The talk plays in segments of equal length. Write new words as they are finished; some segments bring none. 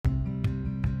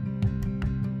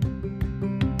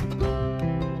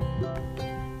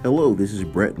Hello, this is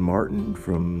Brett Martin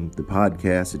from the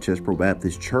podcast at Chespro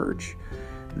Baptist Church.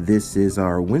 This is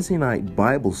our Wednesday night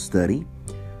Bible study.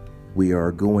 We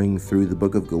are going through the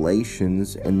book of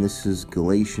Galatians, and this is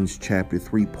Galatians chapter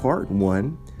 3, part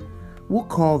 1. We'll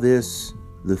call this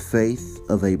the faith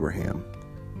of Abraham.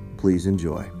 Please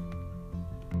enjoy.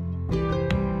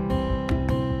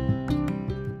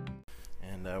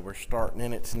 And we're starting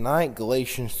in it tonight,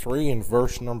 Galatians 3 and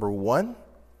verse number 1.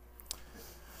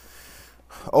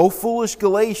 O foolish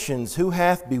Galatians, who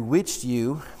hath bewitched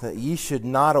you, that ye should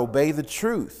not obey the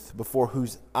truth, before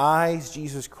whose eyes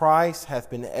Jesus Christ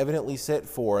hath been evidently set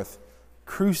forth,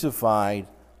 crucified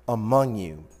among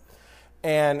you?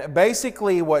 And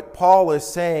basically what Paul is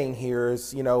saying here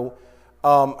is,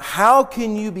 how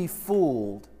can you be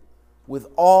fooled with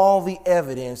all the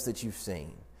evidence that you've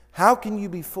seen? How can you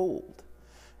be fooled?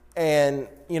 And,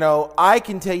 I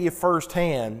can tell you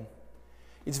firsthand,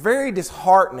 it's very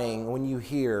disheartening when you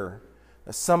hear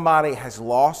that somebody has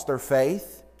lost their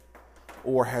faith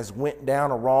or has went down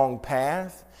a wrong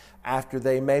path after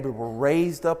they maybe were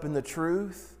raised up in the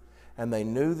truth and they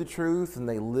knew the truth and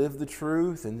they lived the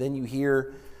truth, and then you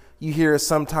hear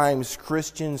sometimes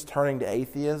Christians turning to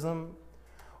atheism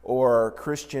or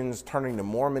Christians turning to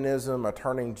Mormonism or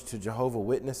turning to Jehovah's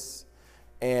Witness.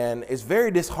 And it's very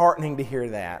disheartening to hear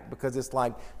that, because it's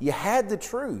like you had the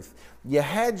truth. You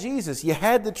had Jesus. You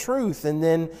had the truth. And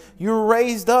then you were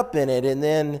raised up in it. And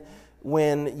then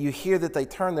when you hear that they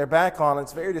turn their back on it,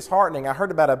 it's very disheartening. I heard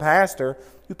about a pastor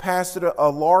who pastored a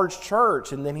large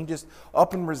church, and then he just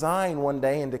up and resigned one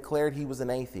day and declared he was an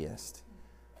atheist.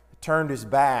 He turned his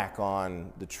back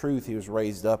on the truth he was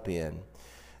raised up in.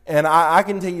 And I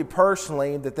can tell you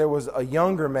personally that there was a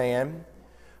younger man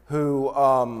who...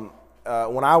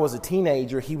 when I was a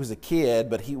teenager, he was a kid,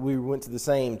 but we went to the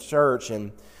same church,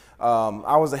 and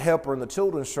I was a helper in the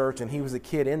children's church, and he was a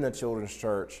kid in the children's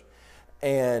church.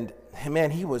 And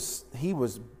man, he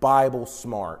was Bible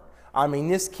smart. I mean,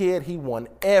 this kid, he won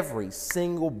every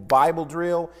single Bible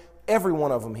drill. Every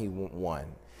one of them he won.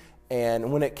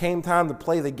 And when it came time to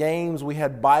play the games, we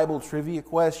had Bible trivia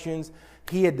questions.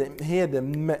 He had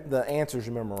the answers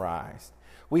memorized.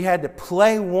 We had to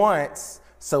play once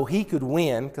so he could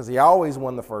win, because he always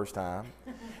won the first time.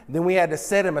 Then we had to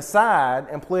set him aside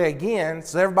and play again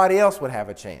so everybody else would have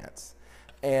a chance.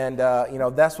 And,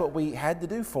 that's what we had to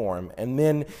do for him. And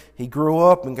then he grew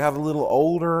up and got a little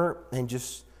older and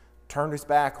just turned his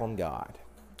back on God.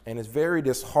 And it's very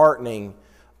disheartening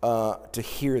to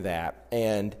hear that.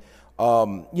 And,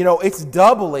 it's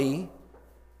doubly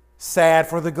sad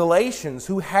for the Galatians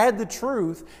who had the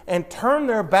truth and turned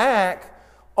their back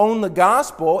on the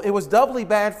gospel. It was doubly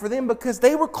bad for them because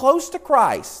they were close to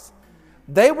Christ.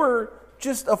 They were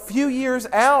just a few years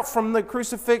out from the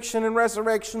crucifixion and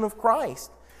resurrection of Christ.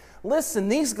 Listen,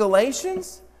 these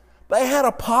Galatians, they had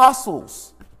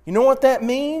apostles. You know what that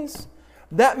means?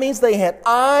 That means they had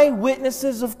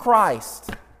eyewitnesses of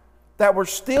Christ that were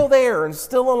still there and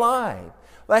still alive.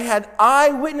 They had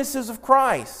eyewitnesses of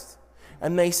Christ,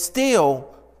 and they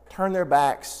still turned their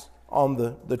backs on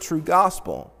the true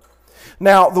gospel.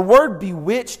 Now, the word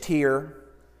bewitched here,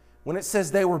 when it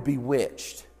says they were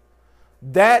bewitched,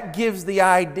 that gives the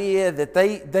idea that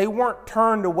they weren't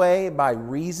turned away by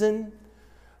reason.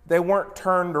 They weren't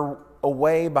turned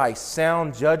away by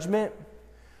sound judgment.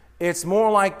 It's more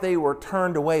like they were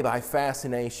turned away by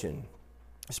fascination.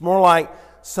 It's more like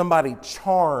somebody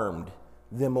charmed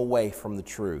them away from the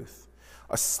truth.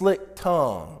 A slick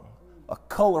tongue, a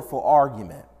colorful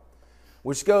argument.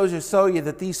 Which goes to show you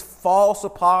that these false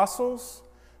apostles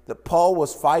that Paul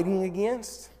was fighting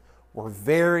against were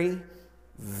very,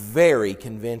 very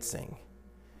convincing.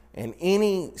 And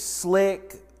any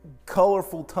slick,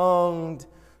 colorful-tongued,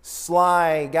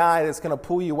 sly guy that's going to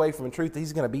pull you away from the truth,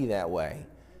 he's going to be that way.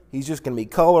 He's just going to be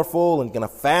colorful and going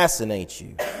to fascinate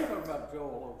you. You're talking about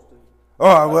Joel Osteen.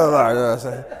 Oh,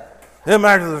 well, him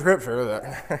back to the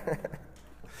scripture.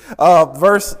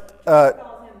 Verse...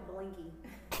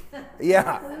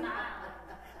 Yeah.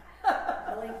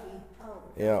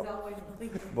 Yeah.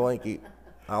 Blinky.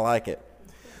 I like it.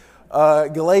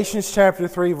 Galatians chapter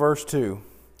 3, verse 2.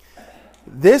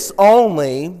 This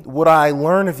only would I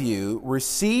learn of you,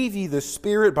 receive ye the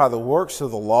Spirit by the works of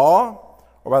the law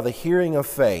or by the hearing of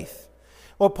faith?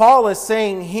 What Paul is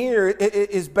saying here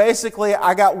is basically,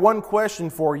 I got one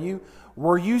question for you.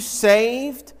 Were you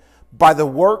saved by the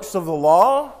works of the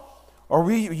law, or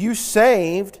were you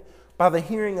saved by the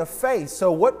hearing of faith?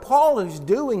 So what Paul is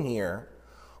doing here,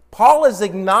 Paul is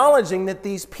acknowledging that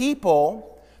these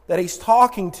people that he's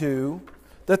talking to,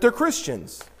 that they're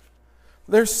Christians.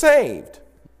 They're saved.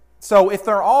 So if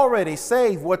they're already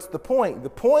saved, what's the point? The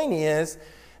point is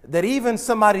that even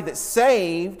somebody that's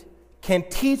saved can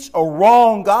teach a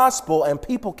wrong gospel and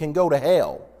people can go to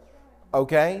hell.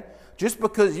 Okay? Just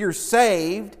because you're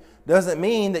saved doesn't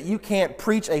mean that you can't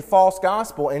preach a false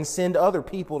gospel and send other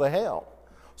people to hell.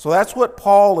 So that's what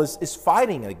Paul is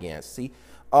fighting against. See,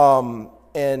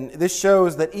 and this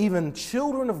shows that even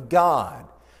children of God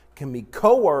can be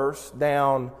coerced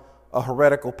down a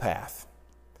heretical path.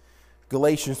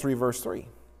 Galatians 3 verse 3.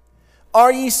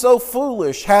 Are ye so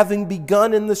foolish, having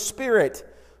begun in the Spirit,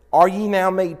 are ye now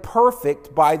made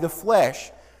perfect by the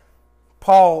flesh?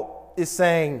 Paul is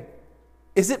saying,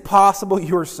 is it possible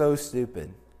you are so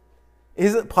stupid?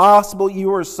 Is it possible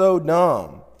you are so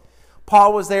dumb?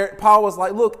 Paul was there. Paul was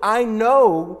like, look, I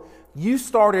know you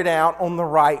started out on the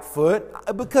right foot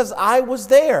because I was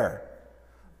there.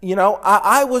 You know,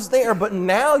 I was there, but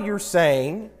now you're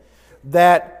saying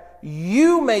that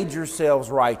you made yourselves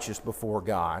righteous before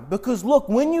God. Because look,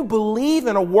 when you believe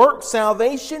in a work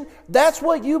salvation, that's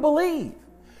what you believe.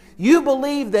 You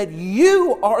believe that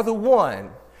you are the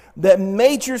one that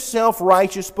made yourself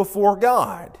righteous before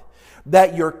God.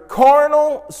 That your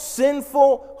carnal,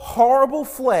 sinful, horrible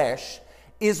flesh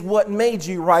is what made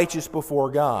you righteous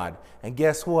before God. And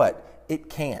guess what? It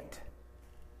can't.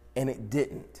 And it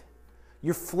didn't.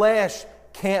 Your flesh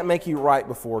can't make you right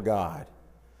before God.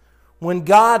 When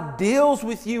God deals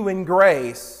with you in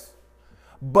grace,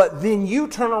 but then you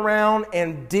turn around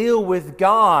and deal with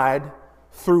God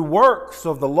through works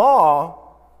of the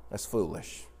law, that's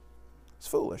foolish. It's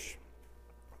foolish.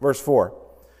 Verse 4.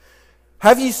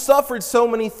 Have you suffered so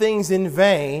many things in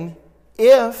vain,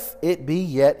 if it be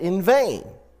yet in vain?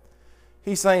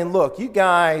 He's saying, look, you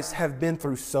guys have been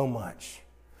through so much.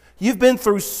 You've been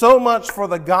through so much for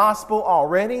the gospel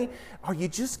already. Are you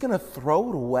just going to throw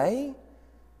it away?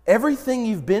 Everything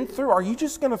you've been through, are you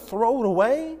just going to throw it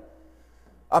away?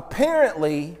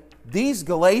 Apparently, these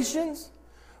Galatians,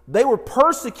 they were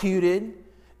persecuted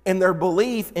in their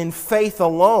belief in faith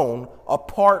alone,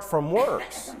 apart from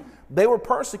works. They were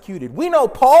persecuted. We know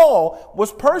Paul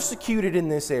was persecuted in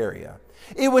this area.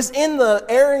 It was in the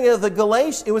area of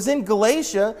it was in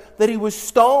Galatia that he was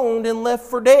stoned and left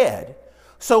for dead.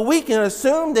 So we can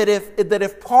assume that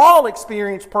if Paul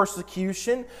experienced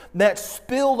persecution, that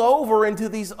spilled over into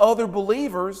these other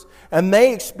believers, and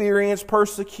they experienced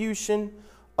persecution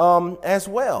as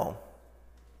well.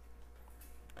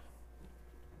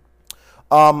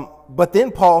 But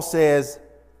then Paul says,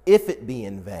 if it be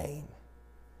in vain.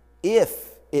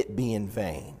 If it be in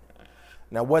vain.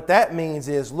 Now what that means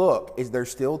is, look, is there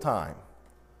still time?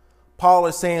 Paul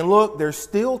is saying, look, there's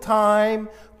still time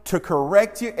to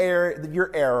correct your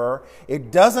error.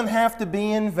 It doesn't have to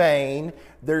be in vain.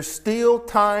 There's still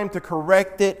time to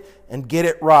correct it and get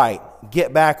it right.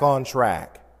 Get back on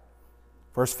track.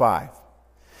 Verse 5.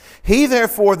 He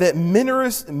therefore that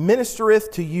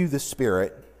ministereth to you the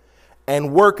Spirit,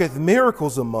 and worketh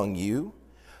miracles among you,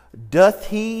 doth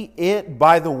he it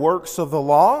by the works of the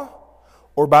law,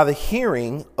 or by the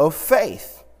hearing of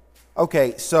faith?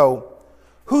 Okay, so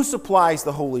who supplies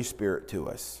the Holy Spirit to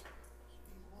us?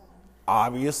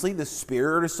 Obviously, the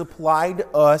Spirit is supplied to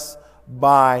us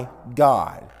by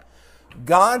God.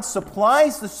 God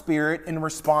supplies the Spirit in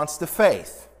response to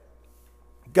faith.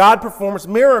 God performs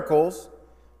miracles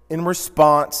in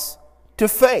response to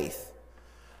faith.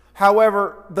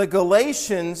 However, the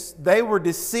Galatians, they were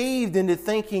deceived into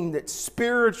thinking that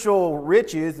spiritual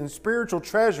riches and spiritual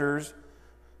treasures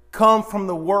come from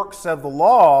the works of the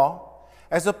law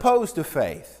as opposed to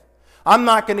faith. I'm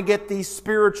not going to get these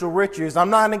spiritual riches. I'm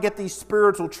not going to get these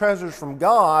spiritual treasures from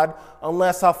God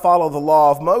unless I follow the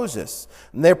law of Moses.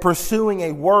 And they're pursuing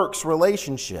a works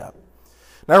relationship.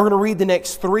 Now we're going to read the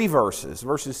next 3 verses,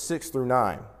 verses 6 through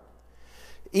 9.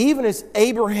 Even as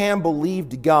Abraham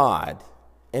believed God,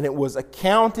 and it was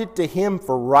accounted to him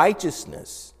for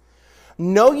righteousness,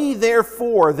 know ye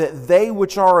therefore that they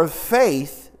which are of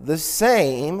faith, the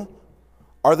same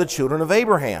are the children of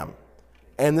Abraham.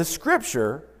 And the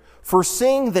Scripture,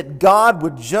 foreseeing that God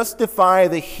would justify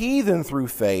the heathen through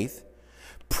faith,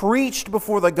 preached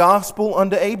before the gospel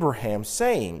unto Abraham,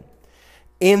 saying,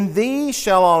 In thee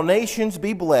shall all nations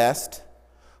be blessed.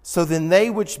 So then they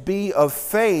which be of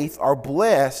faith are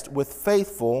blessed with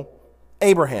faithful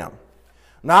Abraham.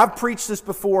 Now, I've preached this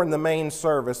before in the main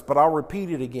service, but I'll repeat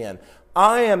it again.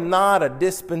 I am not a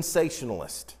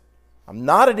dispensationalist. I'm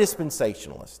not a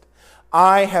dispensationalist.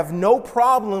 I have no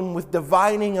problem with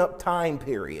dividing up time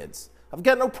periods. I've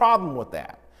got no problem with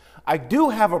that. I do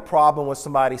have a problem with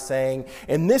somebody saying,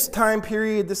 in this time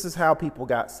period, this is how people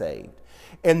got saved.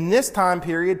 In this time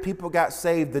period, people got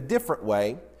saved a different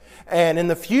way. And in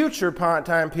the future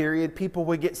time period, people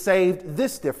would get saved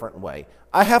this different way.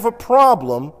 I have a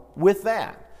problem with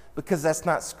that. Because that's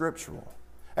not scriptural.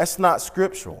 That's not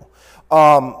scriptural.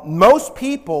 Most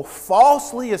people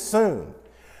falsely assume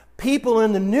people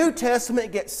in the New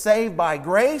Testament get saved by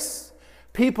grace.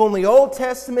 People in the Old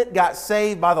Testament got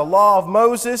saved by the law of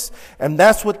Moses, and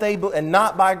that's what and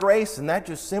not by grace, and that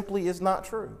just simply is not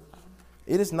true.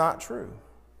 It is not true.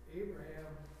 Abraham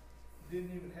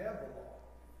didn't even have the law,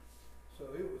 so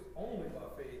it was only by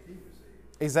faith he was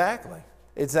saved.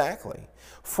 Exactly.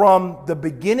 From the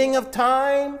beginning of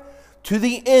time to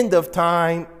the end of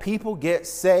time, people get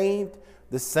saved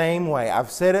the same way. I've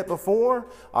said it before.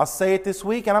 I'll say it this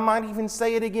week, and I might even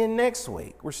say it again next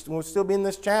week. We'll still be in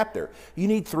this chapter. You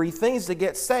need three things to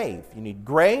get saved. You need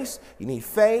grace, you need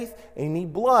faith, and you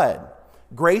need blood.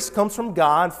 Grace comes from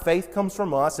God, faith comes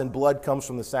from us, and blood comes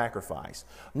from the sacrifice.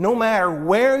 No matter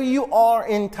where you are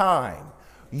in time,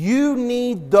 you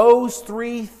need those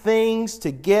three things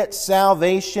to get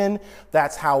salvation.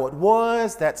 That's how it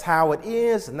was, that's how it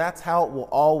is, and that's how it will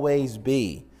always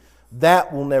be.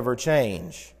 That will never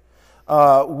change.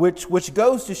 Which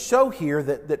goes to show here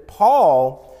that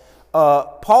Paul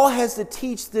has to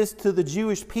teach this to the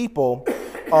Jewish people,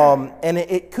 and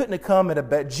it couldn't have come at a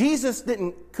better.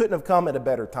 Couldn't have come at a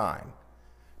better time.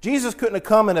 Jesus couldn't have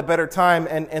come at a better time,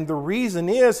 and the reason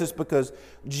is because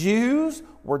Jews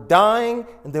were dying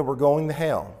and they were going to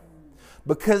hell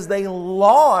because they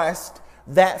lost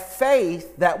that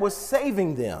faith that was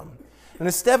saving them. And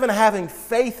instead of having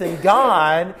faith in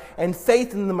God and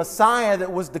faith in the Messiah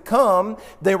that was to come,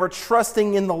 they were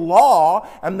trusting in the law,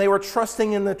 and they were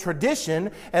trusting in the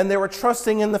tradition, and they were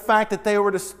trusting in the fact that they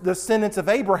were the descendants of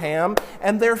Abraham,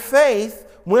 and their faith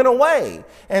went away.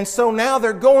 And so now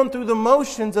they're going through the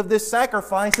motions of this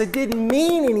sacrifice that didn't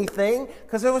mean anything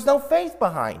because there was no faith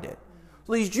behind it.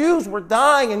 So these Jews were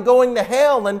dying and going to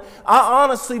hell, and I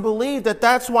honestly believe that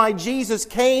that's why Jesus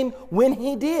came when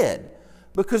he did.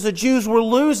 Because the Jews were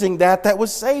losing that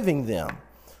was saving them.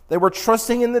 They were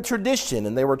trusting in the tradition,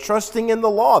 and they were trusting in the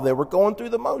law. They were going through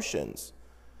the motions.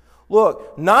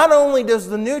 Look, not only does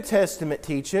the New Testament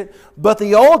teach it, but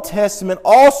the Old Testament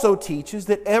also teaches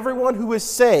that everyone who is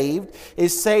saved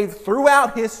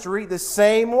throughout history the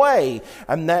same way.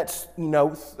 And that's,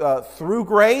 through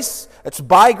grace. It's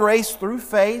by grace through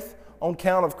faith on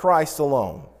account of Christ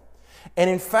alone. And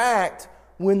in fact,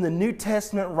 when the New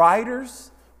Testament writers,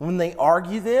 when they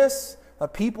argue this,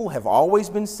 people have always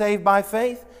been saved by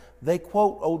faith, they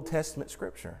quote Old Testament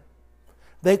Scripture.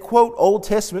 They quote Old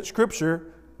Testament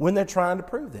Scripture when they're trying to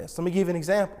prove this. Let me give you an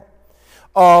example.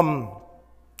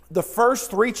 The first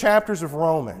 3 chapters of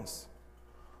Romans,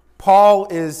 Paul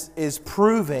is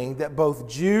proving that both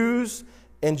Jews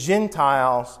and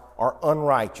Gentiles are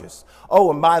unrighteous.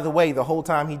 Oh, and by the way, the whole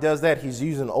time he does that, he's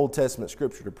using Old Testament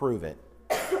Scripture to prove it.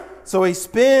 So he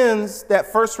spends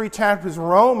that first 3 chapters of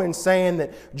Romans saying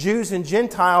that Jews and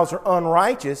Gentiles are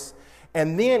unrighteous.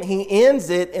 And then he ends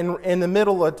it in the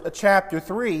middle of chapter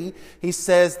 3. He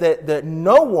says that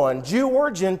no one, Jew or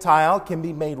Gentile, can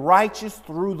be made righteous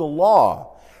through the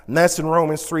law. And that's in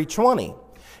Romans 3:20.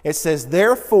 It says,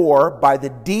 therefore, by the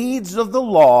deeds of the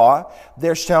law,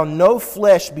 there shall no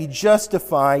flesh be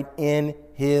justified in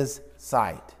his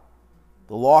sight.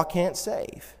 The law can't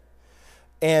save.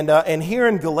 And here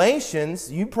in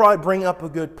Galatians, you probably bring up a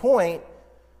good point.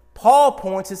 Paul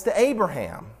points us to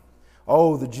Abraham.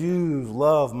 Oh, the Jews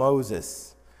love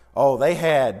Moses. Oh, they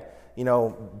had,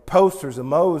 posters of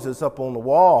Moses up on the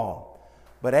wall.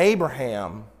 But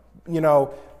Abraham,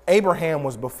 Abraham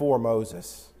was before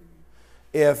Moses.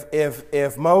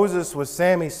 If Moses was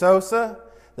Sammy Sosa,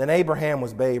 then Abraham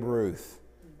was Babe Ruth.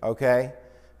 Okay?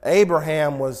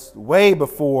 Abraham was way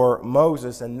before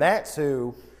Moses, and that's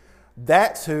who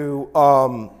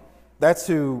Paul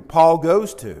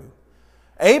goes to.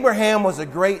 Abraham was a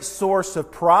great source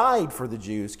of pride for the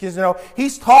Jews because,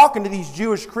 he's talking to these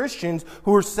Jewish Christians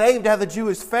who were saved out of the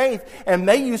Jewish faith, and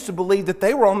they used to believe that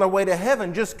they were on their way to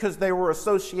heaven just because they were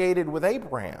associated with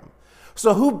Abraham.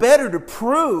 So who better to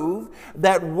prove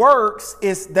that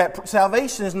that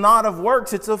salvation is not of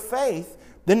works, it's of faith,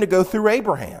 than to go through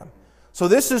Abraham? So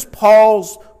this is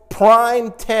Paul's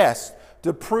prime test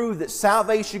to prove that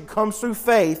salvation comes through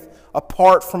faith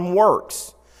apart from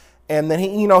works. And then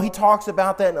he talks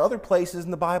about that in other places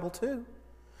in the Bible too.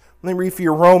 Let me read for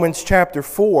you Romans chapter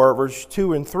 4, verse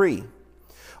 2 and 3.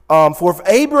 For if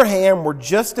Abraham were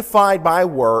justified by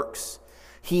works,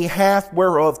 he hath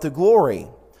whereof to glory,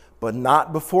 but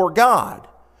not before God.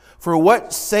 For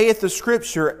what saith the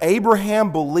Scripture?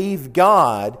 Abraham believed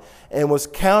God, and was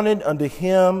counted unto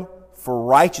him for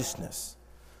righteousness.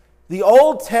 The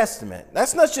Old Testament,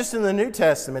 that's not just in the New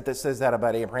Testament that says that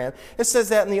about Abraham. It says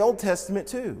that in the Old Testament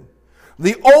too.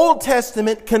 The Old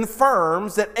Testament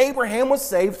confirms that Abraham was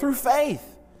saved through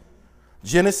faith.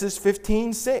 Genesis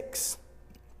 15:6.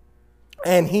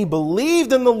 And he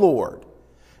believed in the Lord,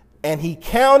 and he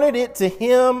counted it to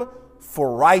him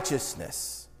for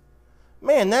righteousness.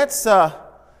 Man, that's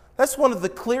one of the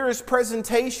clearest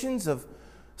presentations of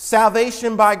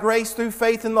salvation by grace through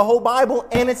faith in the whole Bible,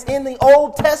 and it's in the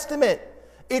Old Testament.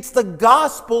 It's the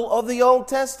gospel of the Old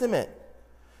Testament.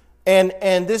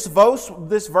 And this verse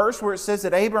where it says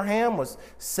that Abraham was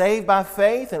saved by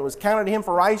faith and it was counted to him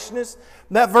for righteousness,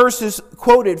 that verse is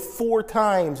quoted 4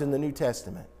 times in the New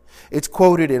Testament. It's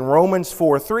quoted in Romans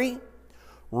 4:3,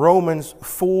 Romans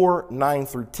 4:9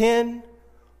 through 10,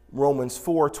 Romans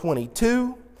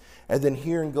 4:22, and then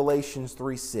here in Galatians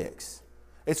 3:6.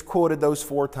 It's quoted those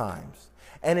 4 times.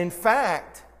 And in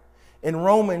fact, in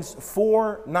Romans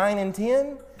 4:9 and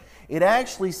 10, it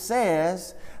actually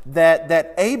says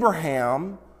that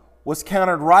Abraham was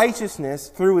counted righteousness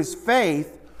through his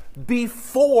faith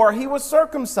before he was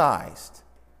circumcised.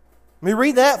 Let me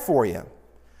read that for you.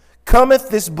 Cometh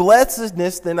this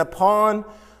blessedness then upon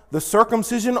the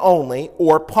circumcision only,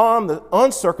 or upon the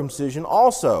uncircumcision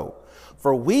also?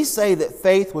 For we say that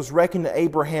faith was reckoned to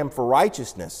Abraham for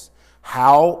righteousness.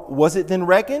 How was it then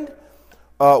reckoned?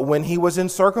 When he was in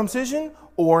circumcision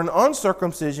or in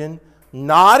uncircumcision?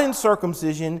 Not in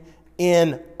circumcision,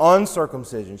 in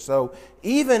uncircumcision. So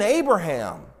even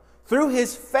Abraham, through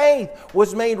his faith,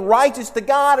 was made righteous to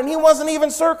God, and he wasn't even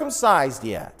circumcised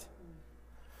yet.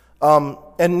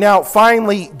 And now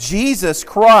finally, Jesus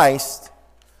Christ.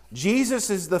 Jesus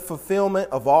is the fulfillment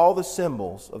of all the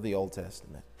symbols of the Old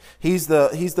Testament. He's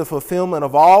the fulfillment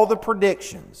of all the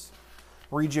predictions.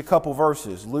 I'll read you a couple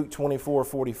verses. Luke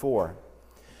 24:44.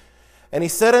 And he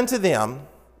said unto them,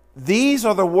 These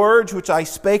are the words which I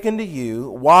spake unto you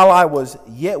while I was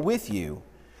yet with you,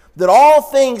 that all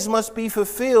things must be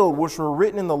fulfilled which were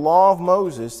written in the law of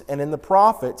Moses and in the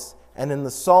prophets and in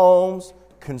the Psalms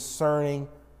concerning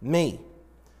me.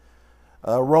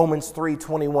 Romans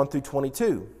 3:21 through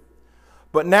 22.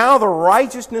 But now the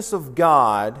righteousness of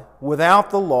God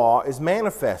without the law is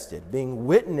manifested, being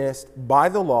witnessed by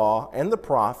the law and the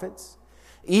prophets,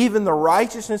 even the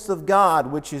righteousness of God,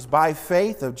 which is by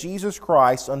faith of Jesus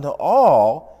Christ unto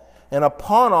all and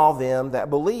upon all them that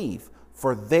believe.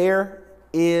 For there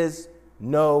is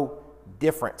no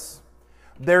difference.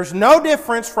 There's no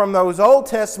difference from those Old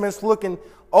Testament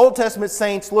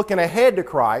saints looking ahead to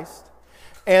Christ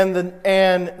and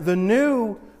the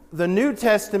New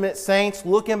Testament saints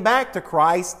looking back to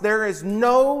Christ. There is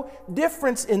no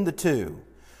difference in the two.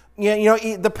 You know,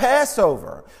 the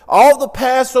Passover. All the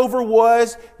Passover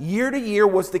was, year to year,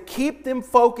 was to keep them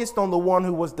focused on the one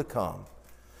who was to come.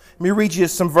 Let me read you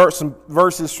some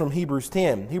verses from Hebrews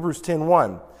 10. Hebrews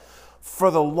 10:1. For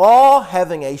the law,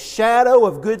 having a shadow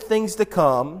of good things to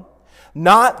come,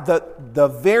 not the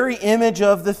very image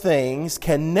of the things,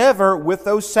 can never, with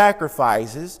those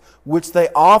sacrifices which they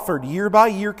offered year by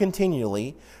year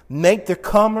continually, make the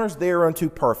comers thereunto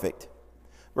perfect.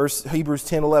 Hebrews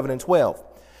 10:11 and 12.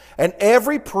 And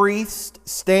every priest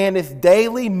standeth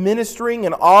daily ministering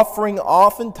and offering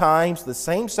oftentimes the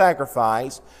same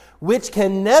sacrifice, which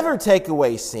can never take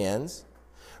away sins.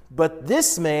 But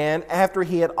this man, after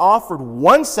he had offered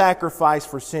one sacrifice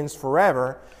for sins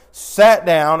forever, sat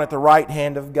down at the right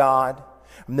hand of God.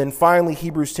 And then finally,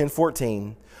 Hebrews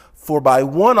 10:14. For by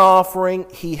one offering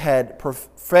he had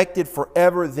perfected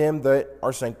forever them that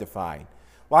are sanctified.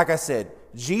 Like I said,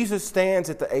 Jesus stands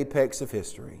at the apex of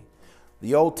history.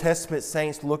 The Old Testament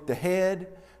saints looked ahead,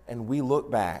 and we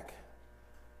look back.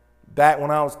 Back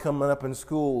when I was coming up in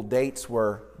school, dates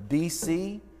were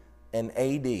BC and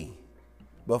AD.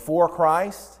 Before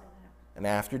Christ and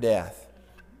after death.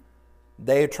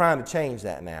 They are trying to change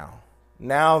that now.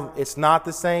 Now it's not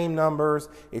the same numbers.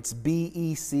 It's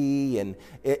BEC and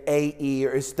AE.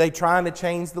 They're trying to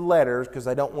change the letters because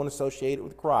they don't want to associate it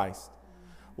with Christ.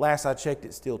 Last I checked,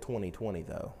 it's still 2020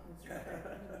 though.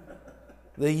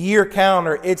 The year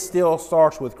calendar, it still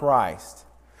starts with Christ.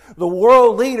 The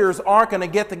world leaders aren't going to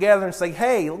get together and say,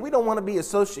 hey, we don't want to be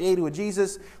associated with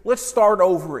Jesus. Let's start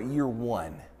over at year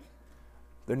 1.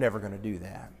 They're never going to do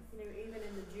that. You know, even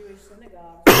in the Jewish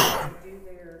synagogues, they do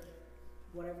their,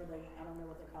 whatever they, I don't know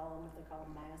what they call them, if they call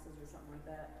them masses or something like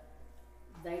that.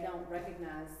 They don't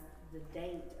recognize the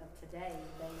date of today.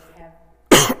 They have,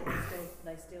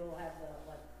 they still have the,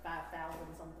 like, 5,000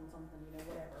 something, you know,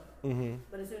 whatever. Mm-hmm.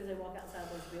 But as soon as they walk outside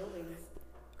those buildings,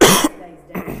 today's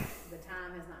date, the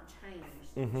time has not changed.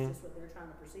 Mm-hmm. It's just what they're trying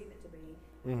to perceive it to be.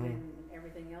 Mm-hmm. And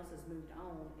everything else has moved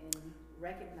on and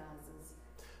recognizes.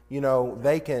 You know,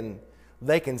 they can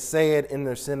They can say it in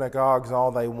their synagogues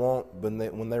all they want, but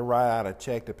when they write out a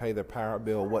check to pay their power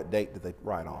bill, what date do they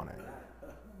write on it?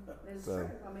 It's So- true,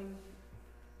 I mean,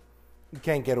 You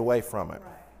can't get away from it.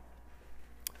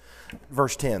 right.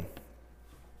 Verse 10.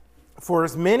 For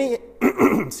as many,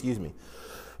 excuse me,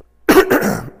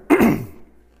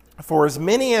 for as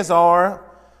many as are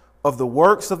of the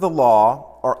works of the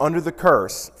law are under the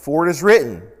curse, for it is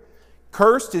written,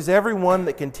 cursed is everyone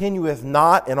that continueth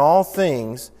not in all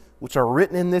things which are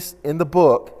written in the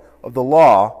book of the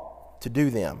law to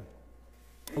do them.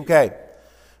 Okay.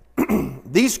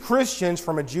 These Christians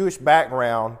from a Jewish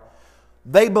background,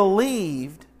 they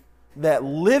believed that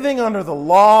living under the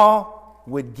law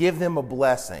would give them a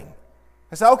blessing.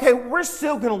 They said, okay, we're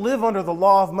still going to live under the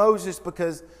law of Moses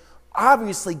because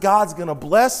obviously God's going to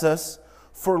bless us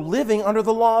for living under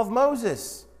the law of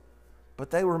Moses.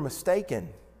 But they were mistaken.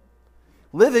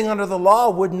 Living under the law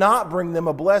would not bring them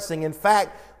a blessing. In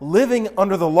fact, living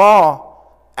under the law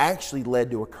actually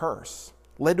led to a curse.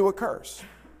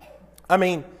 I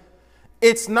mean,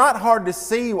 it's not hard to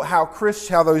see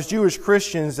how those Jewish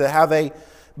Christians, how they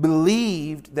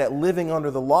believed that living under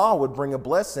the law would bring a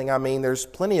blessing. I mean, there's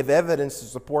plenty of evidence to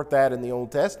support that in the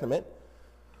Old Testament.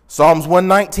 Psalms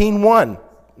 119:1.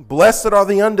 Blessed are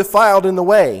the undefiled in the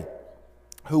way,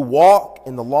 who walk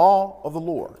in the law of the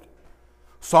Lord.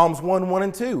 Psalms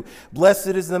 1:1-2. Blessed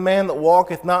is the man that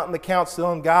walketh not in the counsel of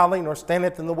the ungodly, nor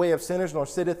standeth in the way of sinners, nor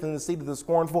sitteth in the seat of the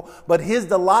scornful. But his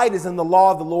delight is in the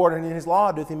law of the Lord, and in his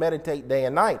law doth he meditate day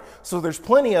and night. So there's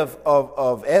plenty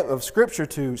of scripture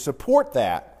to support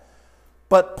that.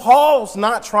 But Paul's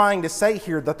not trying to say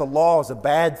here that the law is a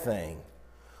bad thing.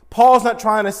 Paul's not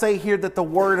trying to say here that the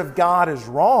word of God is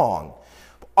wrong.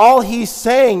 All he's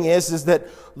saying is that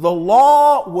the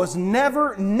law was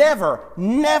never,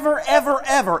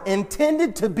 ever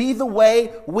intended to be the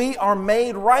way we are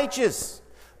made righteous.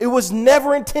 It was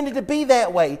never intended to be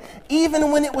that way.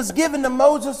 Even when it was given to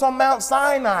Moses on Mount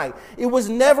Sinai, it was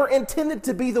never intended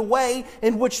to be the way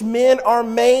in which men are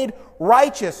made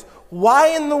righteous. Why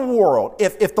in the world,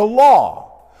 if the law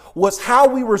was how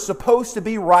we were supposed to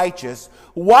be righteous,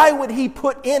 why would he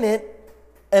put in it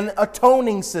an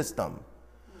atoning system?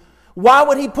 Why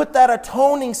would he put that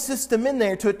atoning system in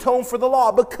there to atone for the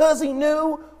law? Because he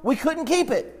knew we couldn't keep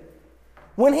it.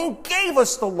 When he gave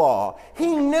us the law,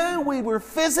 he knew we were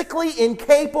physically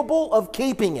incapable of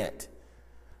keeping it.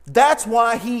 That's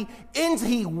why he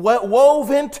wove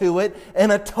into it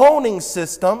an atoning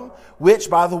system, which,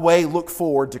 by the way, looked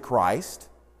forward to Christ,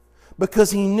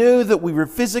 because he knew that we were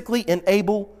physically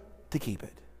unable to keep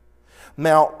it.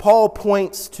 Now, Paul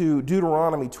points to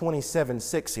Deuteronomy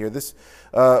 27:6 here.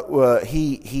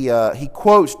 He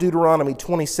quotes Deuteronomy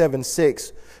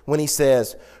 27:6 when he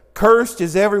says, cursed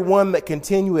is everyone that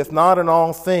continueth not in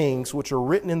all things which are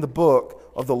written in the book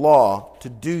of the law to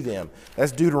do them.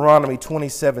 That's Deuteronomy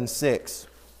 27:6.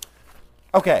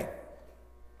 Okay,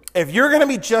 if you're going to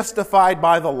be justified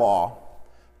by the law,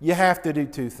 you have to do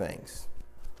two things.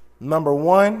 Number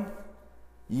one,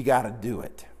 you got to do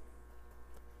it.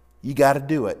 You got to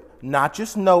do it. Not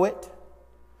just know it,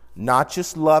 not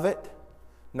just love it,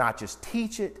 not just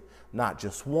teach it, not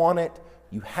just want it.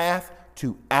 You have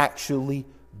to actually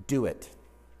do it.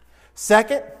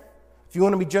 Second, if you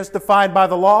want to be justified by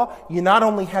the law, you not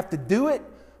only have to do it,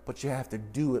 but you have to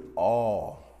do it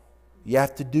all. You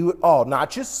have to do it all.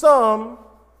 Not just some,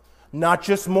 not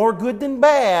just more good than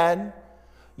bad.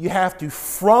 You have to,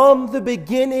 from the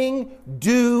beginning,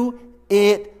 do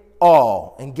it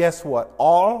all. And guess what?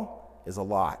 All is a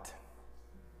lot.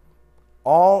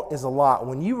 All is a lot.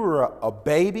 When you were a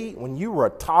baby, when you were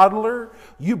a toddler,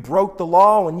 you broke the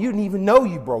law and you didn't even know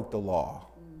you broke the law.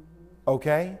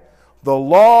 Okay? The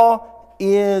law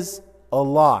is a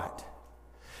lot.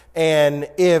 And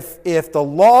if the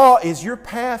law is your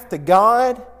path to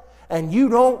God and you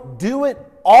don't do it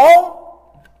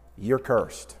all, you're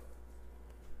cursed.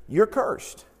 You're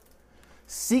cursed.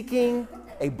 Seeking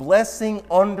a blessing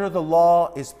under the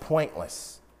law is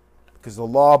pointless because the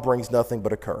law brings nothing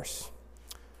but a curse.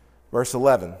 Verse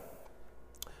 11.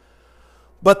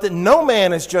 But that no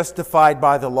man is justified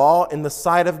by the law in the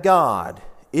sight of God.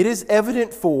 It is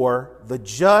evident for the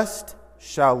just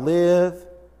shall live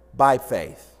by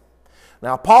faith.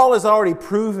 Now, Paul has already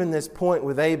proven this point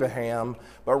with Abraham,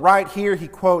 but right here he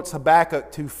quotes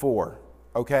Habakkuk 2:4.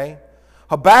 Okay?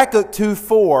 Habakkuk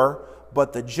 2:4,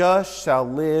 but the just shall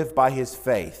live by his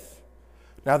faith.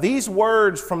 Now, these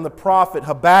words from the prophet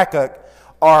Habakkuk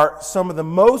are some of the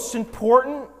most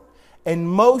important and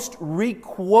most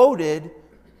requoted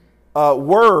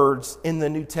words in the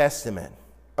New Testament.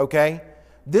 Okay?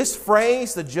 This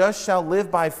phrase, the just shall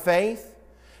live by faith,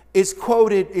 is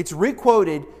quoted, it's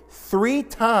requoted 3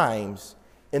 times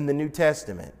in the New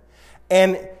Testament.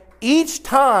 And each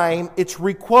time it's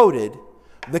requoted,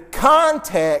 the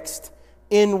context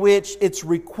in which it's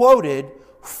requoted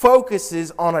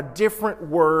focuses on a different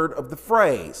word of the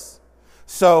phrase.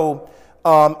 So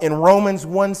in Romans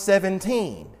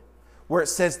 1:17, where it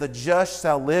says the just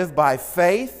shall live by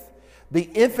faith, the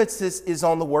emphasis is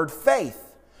on the word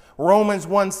faith. Romans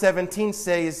 1:17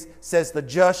 says the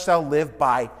just shall live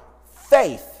by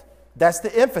faith. That's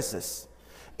the emphasis.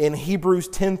 In Hebrews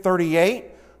 10:38,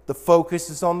 the focus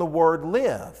is on the word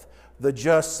live. The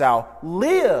just shall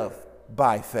live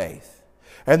by faith.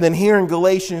 And then here in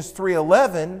Galatians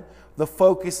 3:11, the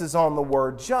focus is on the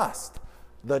word just.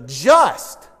 The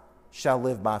just shall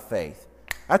live by faith.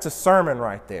 That's a sermon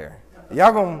right there.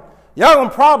 Y'all gonna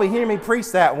probably hear me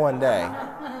preach that one day.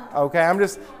 Okay, I'm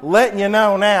just letting you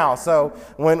know now. So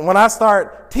when I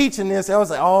start teaching this, I was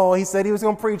like, oh, he said he was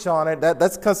going to preach on it.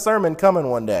 That's a sermon coming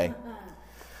one day.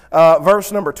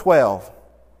 Verse number 12.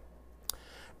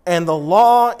 And the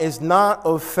law is not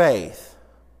of faith,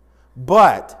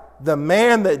 but the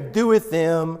man that doeth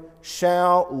them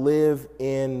shall live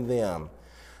in them.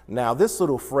 Now, this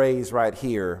little phrase right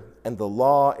here, and the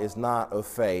law is not of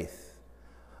faith,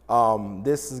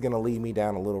 this is going to lead me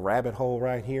down a little rabbit hole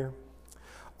right here.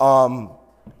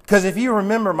 Because if you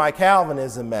remember my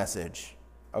Calvinism message,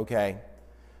 okay,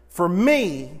 for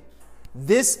me,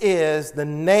 this is the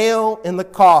nail in the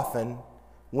coffin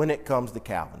when it comes to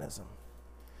Calvinism.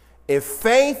 If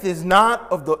faith is not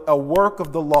a work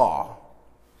of the law,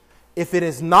 if it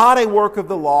is not a work of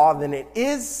the law, then it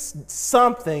is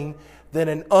something that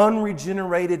an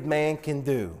unregenerated man can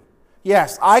do.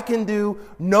 Yes, I can do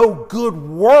no good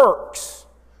works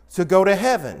to go to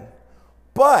heaven,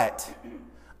 but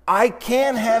I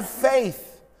can have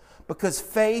faith, because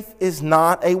faith is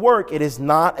not a work. It is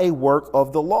not a work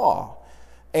of the law.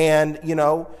 And, you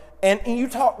know, and you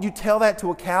tell that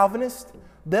to a Calvinist,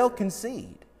 they'll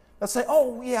concede. They'll say,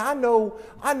 oh, yeah, I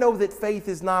know that faith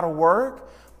is not a work,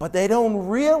 but they don't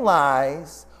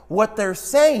realize what they're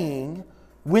saying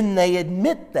when they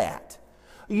admit that.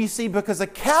 You see, because a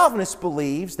Calvinist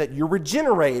believes that you're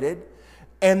regenerated,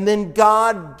 and then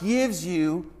God gives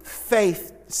you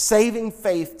faith, saving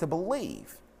faith to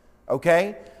believe.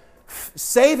 Okay?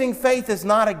 Saving faith is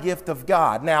not a gift of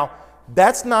God. Now,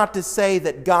 that's not to say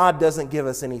that God doesn't give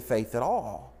us any faith at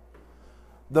all.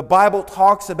 The Bible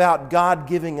talks about God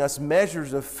giving us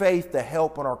measures of faith to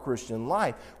help in our Christian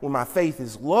life. When my faith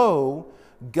is low,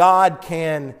 God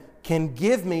can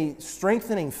give me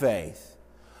strengthening faith.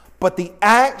 But the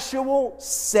actual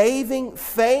saving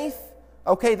faith,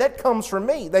 okay, that comes from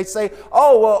me. They say,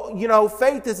 oh, well, you know,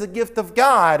 faith is a gift of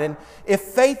God. And if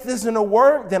faith isn't a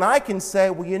work, then I can say,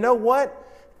 well, you know what?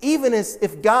 Even if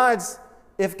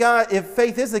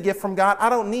faith is a gift from God, I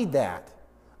don't need that.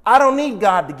 I don't need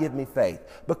God to give me faith.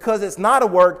 Because it's not a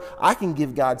work, I can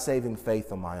give God saving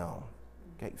faith on my own.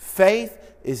 Okay? Faith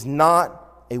is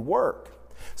not a work.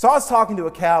 So I was talking to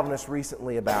a Calvinist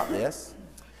recently about this,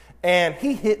 and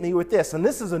he hit me with this. And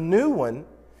this is a new one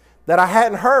that I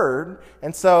hadn't heard,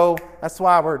 and so that's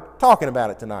why we're talking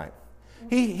about it tonight.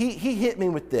 He hit me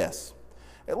with this.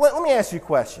 Let me ask you a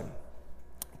question.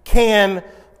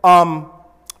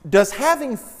 Does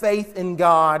having faith in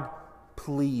God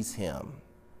please Him?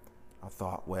 I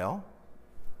thought, well,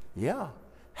 yeah,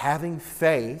 having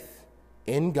faith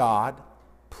in God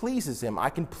pleases Him.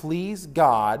 I can please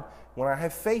God when I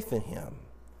have faith in Him.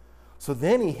 So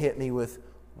then he hit me with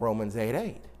Romans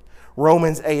 8:8.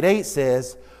 Romans 8:8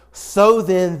 says, so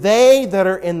then they that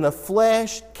are in the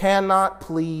flesh cannot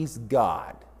please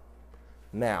God.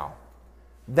 Now,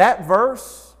 that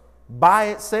verse by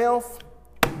itself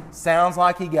sounds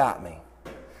like he got me.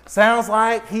 Sounds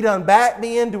like he done backed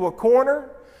me into a corner,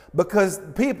 because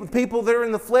people that are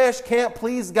in the flesh can't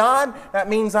please God. That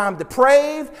means I'm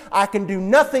depraved, I can do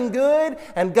nothing good,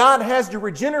 and God has to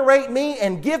regenerate me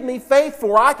and give me faith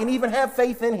before I can even have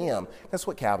faith in Him. That's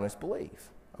what Calvinists believe.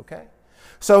 Okay?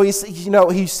 So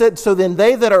he said, so then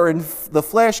they that are in the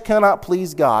flesh cannot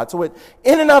please God. So in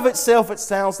and of itself, it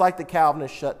sounds like the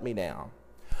Calvinists shut me down.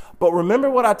 But remember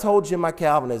what I told you in my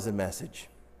Calvinism message.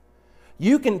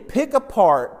 You can pick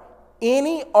apart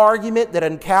any argument that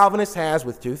a Calvinist has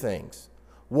with two things.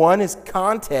 One is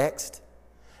context,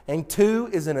 and two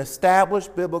is an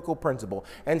established biblical principle.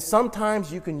 And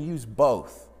sometimes you can use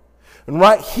both. And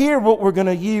right here, what we're going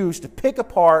to use to pick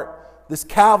apart this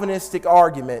Calvinistic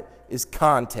argument is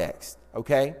context,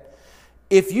 okay?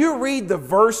 If you read the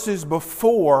verses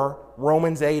before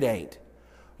Romans 8:8,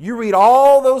 you read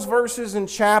all those verses and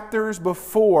chapters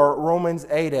before Romans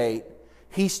 8:8,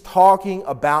 he's talking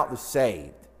about the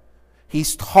saved.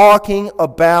 He's talking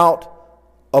about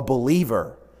a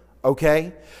believer.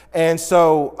 Okay? And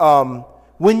so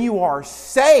when you are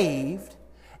saved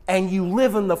and you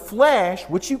live in the flesh,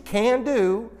 which you can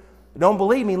do, don't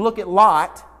believe me, look at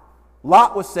Lot.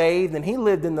 Lot was saved and he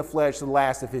lived in the flesh the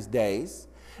last of his days.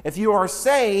 If you are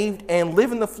saved and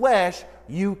live in the flesh,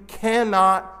 you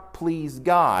cannot please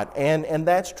God. And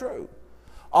that's true.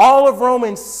 All of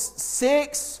Romans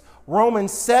 6,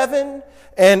 Romans 7,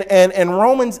 and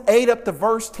Romans 8 up to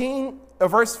verse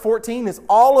 14 is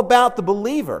all about the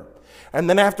believer. And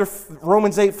then after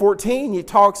Romans 8:14, it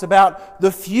talks about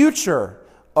the future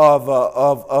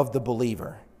of the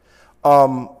believer.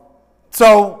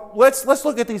 So let's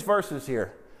look at these verses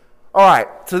here. All right,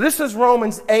 so this is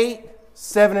Romans 8,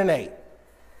 7 and 8. It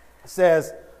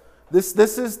says,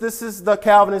 this is the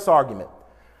Calvinist argument.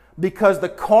 Because the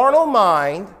carnal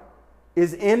mind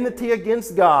is enmity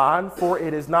against God, for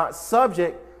it is not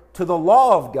subject to the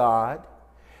law of God,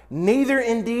 neither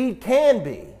indeed can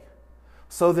be.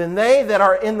 So then they that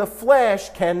are in the flesh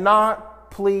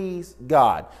cannot please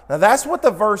God. Now that's what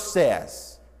the verse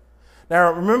says.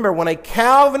 Now remember, when a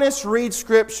Calvinist reads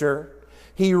Scripture,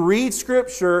 he reads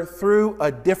Scripture through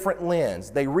a different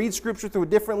lens. They read Scripture through a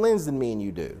different lens than me and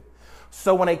you do.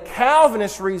 So when a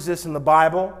Calvinist reads this in the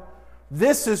Bible,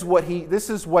 this is what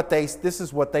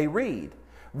they read.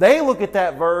 They look at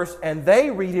that verse and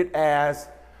they read it as,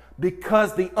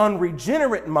 because the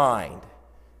unregenerate mind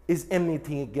is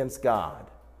enmity against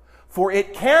God, for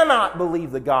it cannot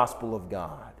believe the gospel of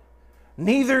God,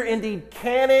 neither indeed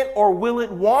can it or will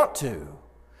it want to.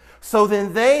 So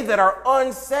then they that are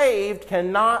unsaved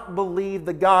cannot believe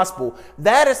the gospel.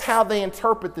 That is how they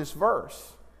interpret this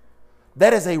verse.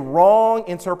 That is a wrong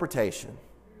interpretation.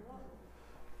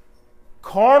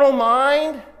 Carnal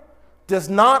mind does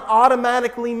not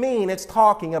automatically mean it's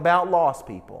talking about lost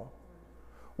people.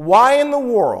 Why in the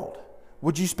world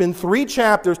would you spend 3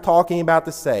 chapters talking about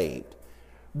the saved?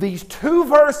 These 2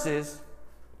 verses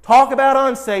talk about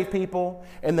unsaved people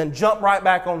and then jump right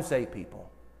back on saved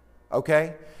people.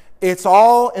 Okay? It's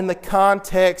all in the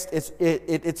context.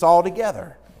 It's all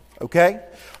together. Okay?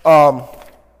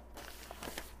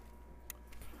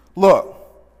 Look,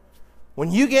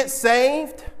 when you get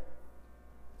saved,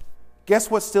 guess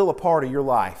what's still a part of your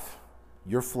life?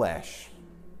 Your flesh.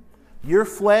 Your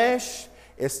flesh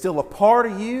is still a part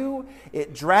of you.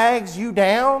 It drags you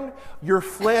down. Your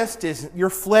flesh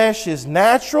is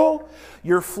natural.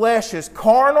 Your flesh is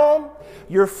carnal.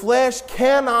 Your flesh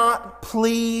cannot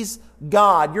please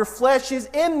God. Your flesh is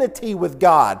enmity with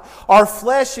God. Our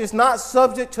flesh is not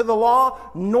subject to the law,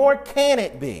 nor can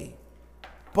it be.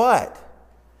 But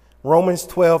Romans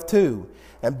 12:2,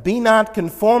 and be not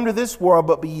conformed to this world,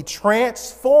 but be ye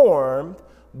transformed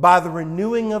by the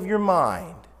renewing of your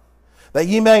mind, that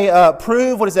ye may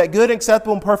prove what is that good,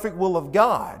 acceptable, and perfect will of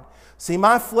God. See,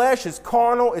 my flesh is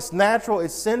carnal, it's natural,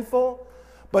 it's sinful.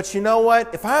 But you know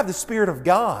what? If I have the Spirit of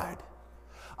God,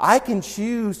 I can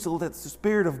choose to let the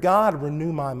Spirit of God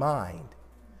renew my mind.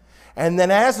 And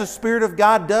then as the Spirit of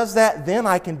God does that, then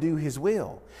I can do His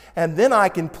will. And then I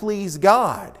can please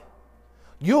God.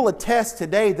 You'll attest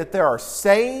today that there are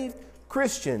saved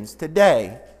Christians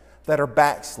today that are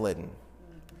backslidden.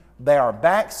 They are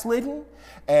backslidden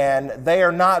and they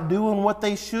are not doing what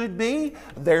they should be.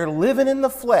 They're living in the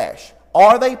flesh.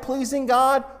 Are they pleasing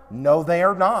God? No, they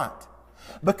are not.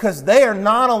 Because they are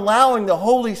not allowing the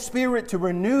Holy Spirit to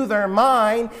renew their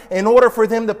mind in order for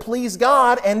them to please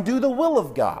God and do the will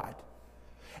of God.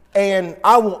 And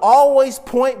I will always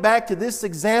point back to this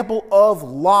example of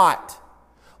Lot.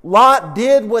 Lot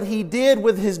did what he did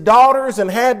with his daughters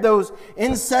and had those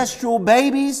incestual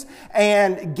babies.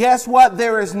 And guess what?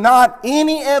 There is not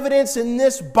any evidence in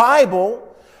this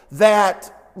Bible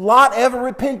that Lot ever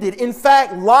repented. In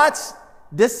fact, Lot's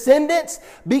descendants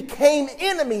became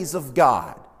enemies of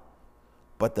God.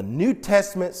 But the New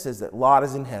Testament says that Lot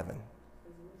is in heaven.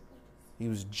 He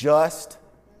was just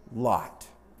Lot.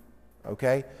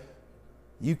 Okay?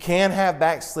 You can have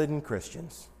backslidden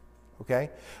Christians.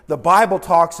 Okay? The Bible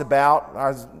talks about,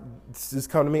 this has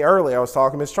come to me earlier, I was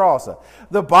talking to Ms. Charlesa.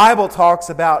 The Bible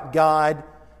talks about God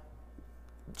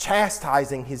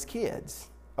chastising His kids.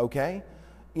 Okay?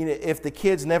 You know, if the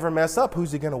kids never mess up,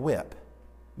 who's He going to whip?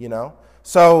 You know?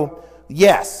 So,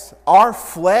 yes, our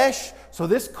flesh, so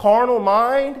this carnal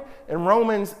mind in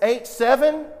Romans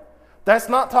 8:7, that's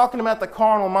not talking about the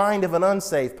carnal mind of an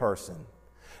unsaved person.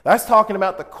 That's talking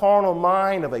about the carnal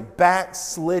mind of a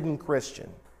backslidden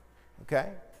Christian.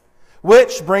 Okay?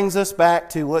 Which brings us back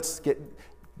to,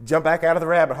 jump back out of the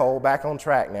rabbit hole, back on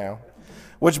track now.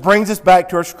 Which brings us back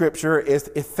to our scripture,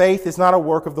 if faith is not a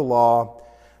work of the law,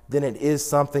 then it is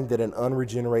something that an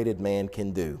unregenerated man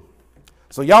can do.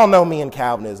 So y'all know me in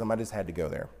Calvinism. I just had to go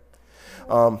there.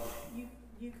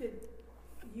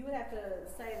 You would have to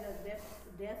say that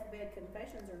deathbed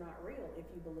confessions are not real if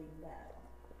you believe that.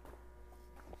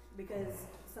 Because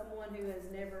someone who has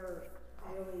never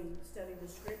really studied the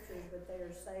scriptures, but they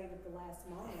are saved at the last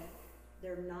moment,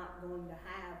 they're not going to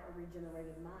have a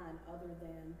regenerated mind other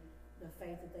than the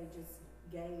faith that they just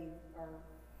gave or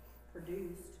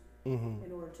produced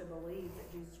in order to believe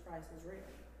that Jesus Christ is real.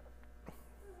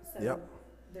 So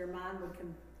their mind would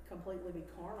completely be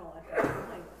carnal at that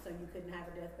point, so you couldn't have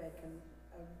a deathbed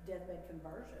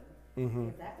conversion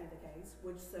if that be the case.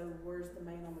 Where's the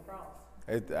man on the cross?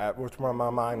 Which where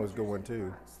my mind was going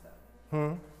too.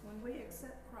 When we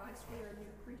accept Christ, we are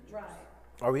new creatures. Right.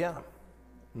 Oh yeah.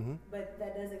 But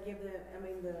that doesn't give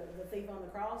the thief on the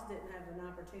cross didn't have an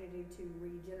opportunity to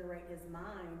regenerate his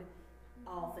mind,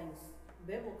 all things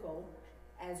biblical,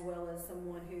 as well as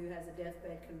someone who has a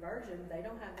deathbed conversion. They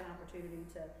don't have an opportunity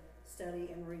to study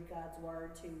and read God's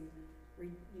word to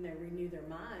renew their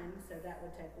mind, so that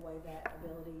would take away that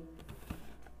ability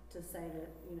to say that,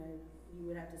 you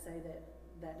would have to say that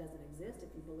that doesn't exist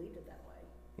if you believed it that way.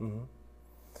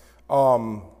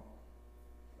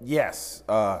 Yes,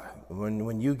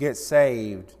 when you get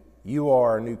saved, you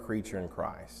are a new creature in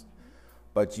Christ.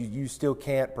 But you still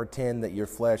can't pretend that your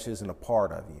flesh isn't a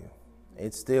part of you.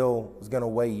 It still is going to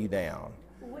weigh you down.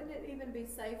 Well, wouldn't it even be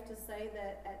safe to say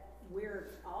that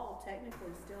we're all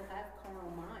technically still have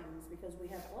carnal minds because we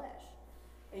have flesh?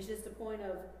 It's just a point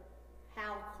of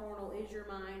how carnal is your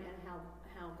mind and how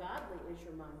godly is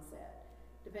your mindset,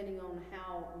 depending on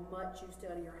how much you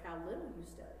study or how little you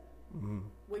study.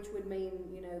 Which would mean,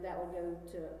 that would go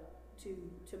to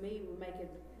me, would make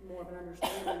it more of an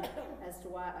understanding as to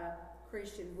why a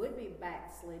Christian would be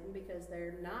backslidden, because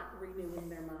they're not renewing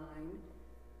their mind.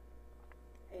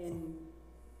 And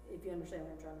if you understand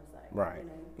what I'm trying to say. Right.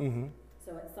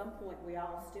 So at some point we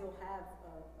all still have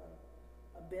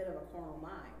a bit of a carnal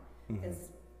mind. Because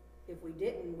if we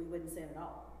didn't, we wouldn't sin at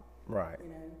all. Right.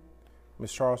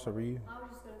 Ms. Charles, over you? I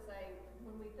was just going to say,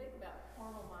 when we think about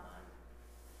carnal mind,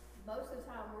 most of the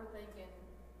time we're thinking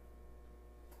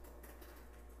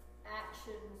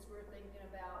actions, we're thinking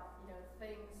about,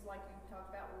 things like you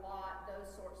talked about, Lot, those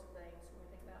sorts of things, when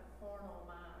we think about carnal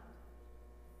mind.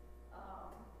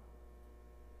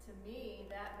 To me,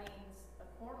 that means a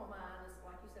carnal mind is,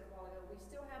 like you said a while ago, we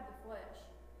still have the flesh.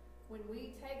 When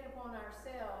we take it upon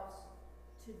ourselves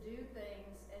to do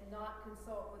things and not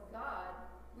consult with God,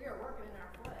 we are working in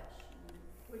our flesh,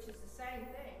 which is the same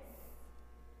thing,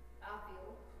 I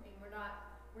feel. I mean, we're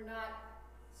not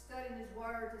studying His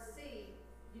Word to see,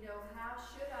 how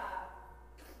should I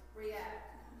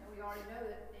react? And we already know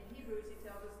that in Hebrews He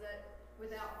tells us that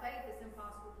without faith it's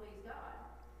impossible to please God.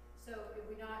 So if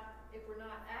we're not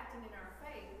acting in our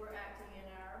faith, we're acting in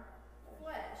our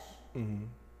flesh.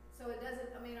 So it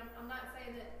doesn't. I mean, I'm not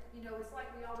saying that. It's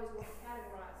like we always want to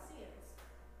categorize sins.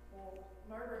 Well,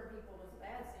 murdering people is a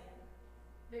bad sin,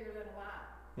 bigger than a lie.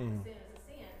 Sin is a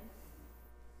sin.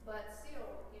 But still,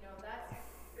 that's.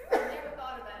 I never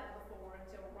thought about it before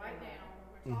until right now when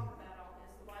we're talking about all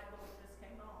this. The light bulb just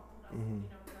came on. I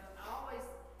always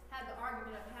had the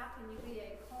argument of how can you be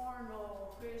a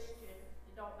carnal Christian?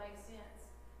 It don't make sense.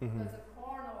 Because a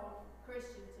carnal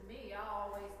Christian, to me, I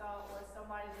always thought was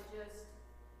somebody that just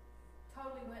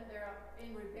totally went there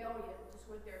in rebellion, just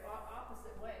went their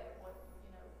opposite way of what,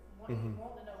 wanting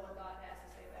to know what God has to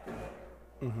say about it.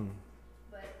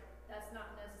 But that's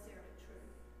not necessarily true.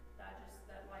 That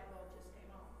light bulb just came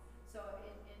on. So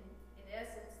in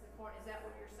essence, is that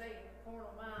what you're saying? The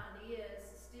carnal mind is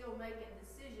still making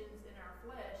decisions in our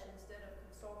flesh instead of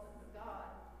consulting with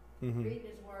God, reading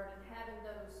His Word, and having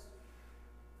those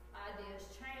ideas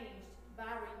changed by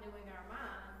renewing our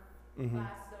mind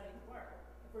by studying the Word.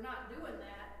 If we're not doing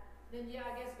that, then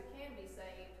I guess we can be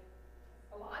saved.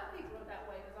 A lot of people are that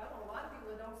way, because I know a lot of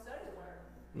people that don't study the Word.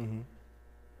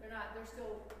 They're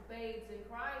still babes in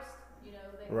Christ.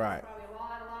 They've probably a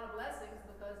lot of blessings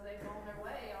because they've gone their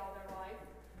way all their life.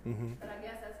 But I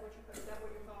guess is that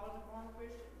what you're calling a carnal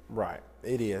Christian? Right.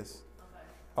 It is. Okay.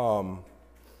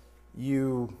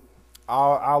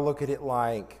 I'll look at it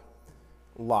like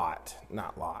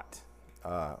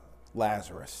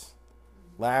Lazarus.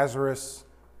 Lazarus,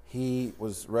 he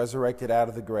was resurrected out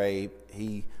of the grave.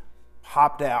 He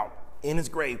hopped out in his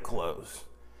grave clothes,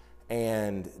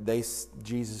 and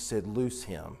Jesus said, "Loose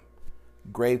him."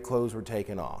 Grave clothes were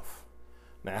taken off.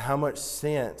 Now, how much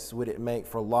sense would it make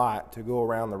for Lot to go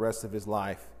around the rest of his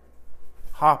life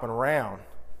hopping around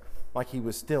like he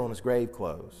was still in his grave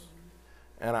clothes?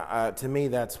 And to me,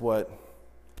 that's what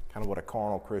a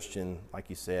carnal Christian, like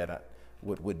you said,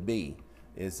 would be.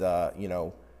 Is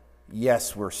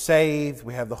Yes, we're saved.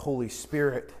 We have the Holy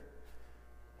Spirit.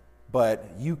 But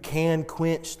you can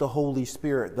quench the Holy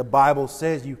Spirit. The Bible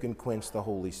says you can quench the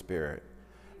Holy Spirit.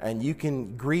 And you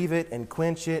can grieve it and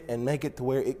quench it and make it to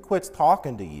where it quits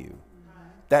talking to you.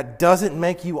 That doesn't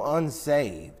make you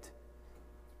unsaved.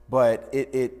 But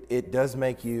it does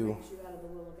make you... Takes you out of the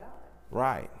will of God.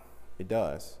 Right. It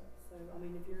does. So, I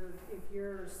mean, if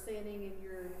you're sinning and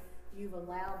you've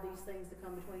allowed these things to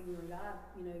come between you and God,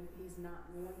 you know, He's not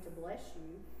going to bless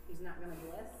you. He's not going to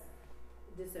bless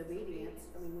disobedience.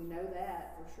 I mean, we know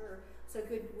that for sure. So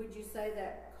would you say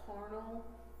that carnal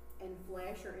and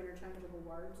flesh are interchangeable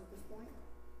words at this point?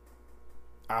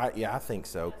 I think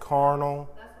so. Carnal.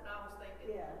 That's what I was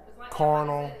thinking. Yeah. 'Cause like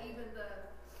Carnal. Like I said, even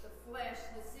the flesh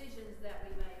decisions that we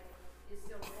make is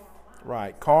still a carnal mind.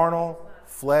 Right. Carnal,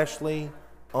 fleshly,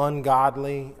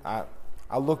 ungodly.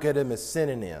 I look at them as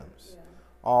synonyms. Yeah.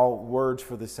 All words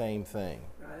for the same thing.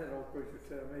 I had old preachers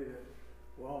tell me that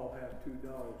we all have two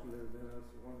dogs living in us,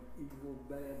 one evil,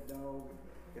 bad dog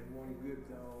and one good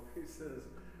dog. He says,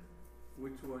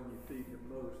 which one you feed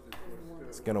the most is what's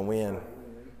It's going to win.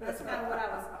 That's kind of what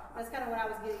I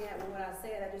was getting at when I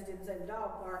said. I just didn't say the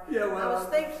dog part. Yeah, well,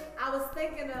 I was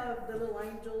thinking of the little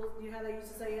angels. You know how they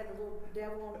used to say you had the little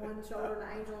devil on one shoulder and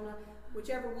the angel on the.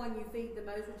 Whichever one you feed the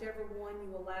most, whichever one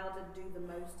you allow to do the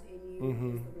most in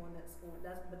you is the one that's going.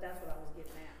 But that's what I was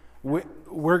getting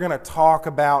at. We're going to talk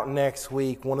about next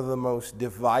week one of the most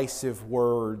divisive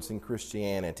words in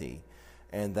Christianity,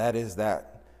 and that is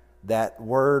that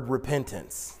word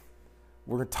repentance.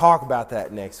 We're going to talk about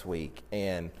that next week.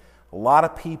 And a lot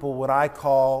of people, what I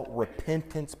call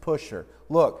repentance pusher.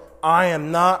 Look, I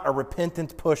am not a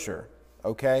repentance pusher,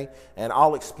 okay? And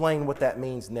I'll explain what that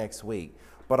means next week.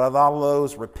 But a lot of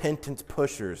those repentance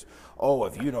pushers,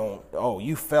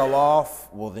 you fell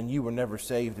off, well, then you were never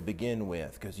saved to begin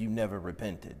with because you never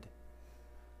repented.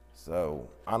 So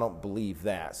I don't believe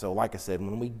that. So like I said,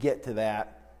 when we get to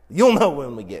that, you'll know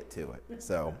when we get to it.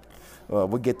 So we'll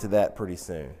get to that pretty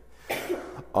soon.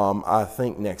 I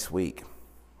think next week.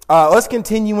 Let's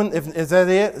continue. Is that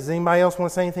it? Does anybody else want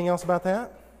to say anything else about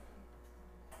that?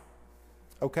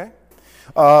 Okay.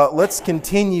 Let's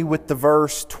continue with the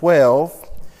verse 12.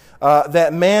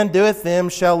 That man doeth them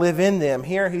shall live in them.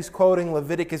 Here he's quoting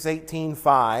Leviticus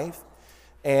 18:5.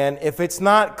 And if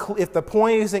the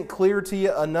point isn't clear to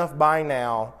you enough by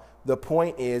now, the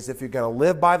point is if you're going to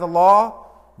live by the law,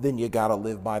 then you got to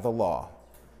live by the law.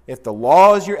 If the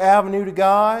law is your avenue to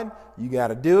God, you got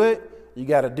to do it. You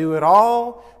got to do it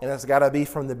all, and it's got to be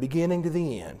from the beginning to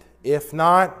the end. If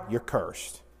not, you're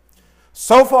cursed.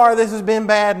 So far, this has been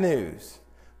bad news.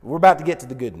 We're about to get to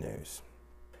the good news.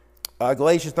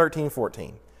 Galatians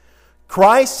 13:14.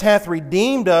 Christ hath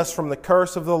redeemed us from the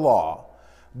curse of the law,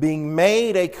 being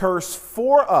made a curse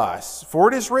for us. For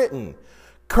it is written,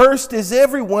 Cursed is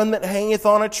everyone that hangeth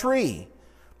on a tree,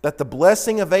 that the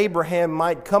blessing of Abraham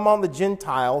might come on the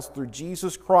Gentiles through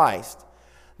Jesus Christ,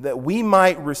 that we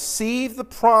might receive the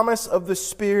promise of the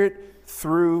Spirit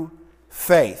through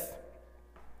faith.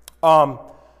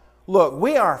 Look,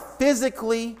 we are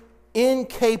physically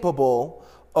incapable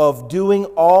of doing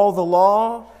all the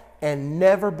law and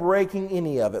never breaking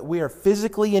any of it. We are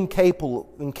physically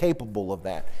incapable of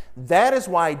that. That is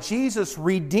why Jesus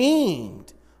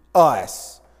redeemed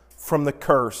us from the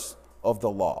curse of the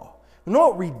law. You know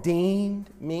what redeemed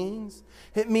means?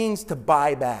 It means to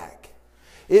buy back.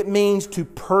 It means to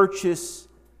purchase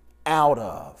out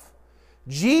of.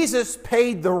 Jesus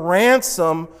paid the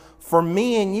ransom for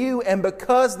me and you, and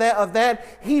because of that,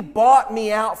 He bought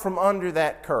me out from under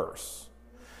that curse.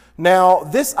 Now,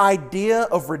 this idea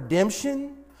of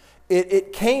redemption,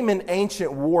 it came in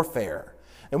ancient warfare.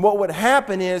 And what would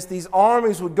happen is these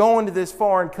armies would go into this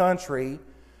foreign country,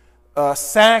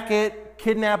 sack it,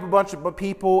 kidnap a bunch of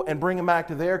people, and bring them back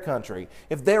to their country.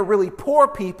 If they're really poor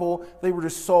people, they were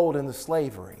just sold into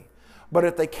slavery. But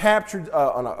if they captured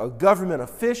a government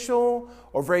official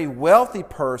or very wealthy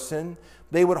person,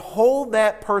 they would hold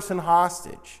that person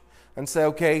hostage and say,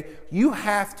 okay, you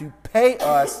have to pay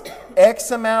us X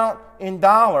amount in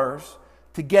dollars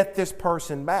to get this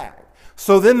person back.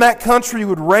 So then that country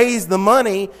would raise the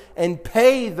money and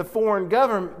pay the foreign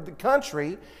government, the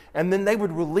country, and then they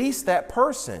would release that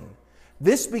person.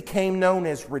 This became known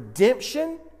as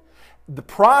redemption. The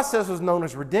process was known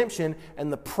as redemption,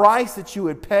 and the price that you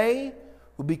would pay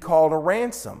would be called a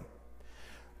ransom.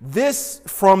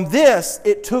 From this,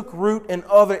 it took root in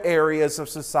other areas of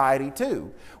society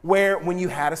too, where when you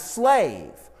had a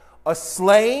slave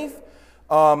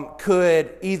could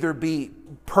either be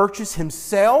purchased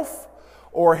himself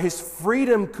or his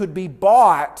freedom could be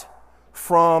bought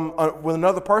from when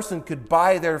another person could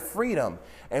buy their freedom.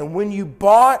 And when you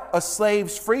bought a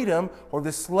slave's freedom, or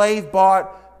the slave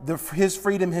bought his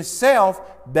freedom himself,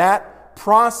 that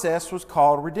process was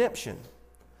called redemption.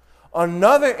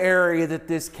 Another area that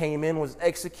this came in was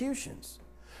executions.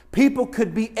 People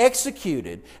could be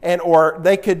executed, or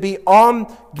they could be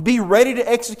ready to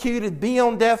execute it, be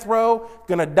on death row,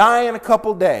 going to die in a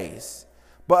couple days.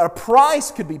 But a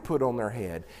price could be put on their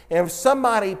head. And if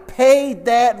somebody paid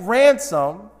that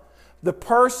ransom, the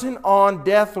person on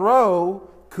death row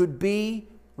could be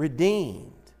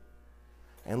redeemed.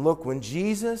 And look, when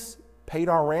Jesus paid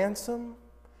our ransom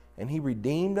and He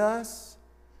redeemed us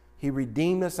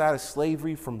out of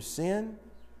slavery from sin.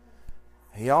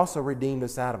 He also redeemed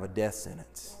us out of a death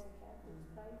sentence.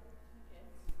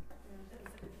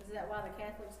 Is that why the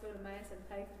Catholics go to Mass and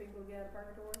pay for people to get out of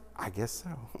purgatory? I guess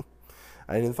so.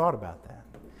 I didn't thought about that.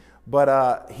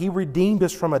 But He redeemed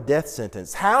us from a death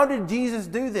sentence. How did Jesus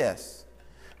do this?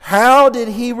 How did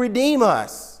He redeem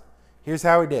us? Here's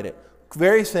how He did it.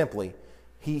 Very simply,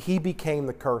 He became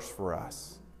the curse for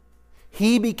us.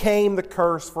 He became the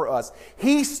curse for us.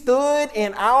 He stood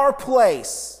in our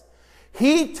place.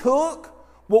 He took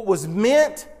what was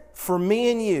meant for me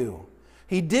and you.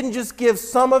 He didn't just give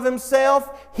some of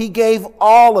Himself, He gave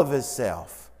all of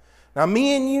Himself. Now,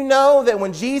 me and you know that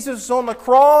when Jesus was on the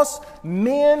cross,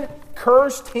 men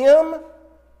cursed Him.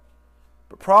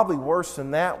 But probably worse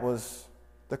than that was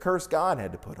the curse God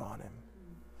had to put on Him.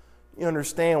 You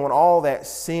understand, when all that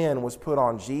sin was put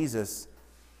on Jesus,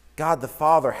 God the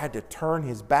Father had to turn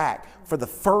His back for the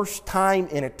first time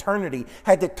in eternity,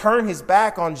 had to turn His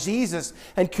back on Jesus.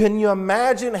 And can you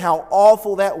imagine how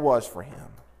awful that was for Him?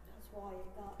 That's why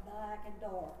it got black and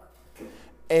dark.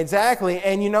 Exactly.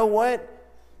 And you know what?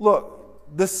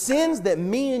 Look, the sins that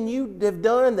me and you have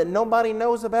done that nobody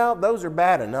knows about, those are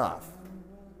bad enough.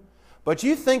 But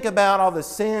you think about all the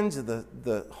sins of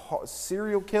the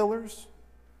serial killers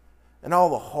and all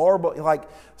the horrible, like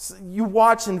you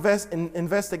watch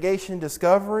Investigation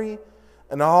Discovery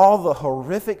and all the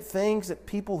horrific things that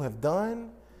people have done.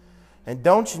 And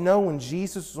don't you know, when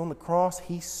Jesus was on the cross,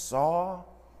 He saw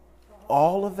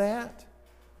all of that?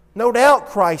 No doubt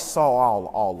Christ saw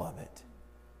all of it.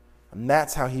 And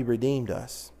that's how He redeemed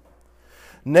us.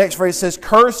 Next phrase says,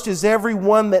 cursed is every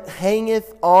one that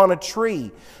hangeth on a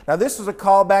tree. Now this is a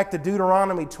callback to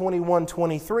Deuteronomy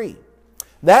 21:23.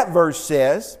 That verse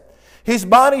says, his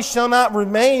body shall not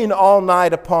remain all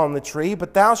night upon the tree,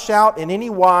 but thou shalt in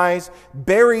any wise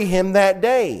bury him that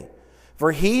day.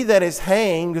 For he that is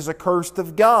hanged is accursed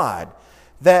of God,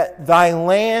 that thy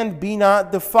land be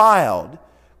not defiled,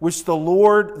 which the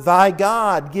Lord thy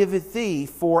God giveth thee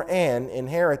for an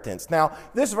inheritance. Now,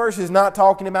 this verse is not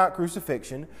talking about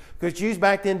crucifixion, because Jews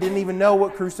back then didn't even know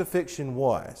what crucifixion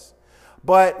was.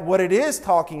 But what it is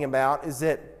talking about is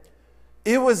that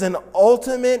it was an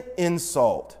ultimate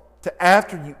insult to,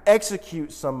 after you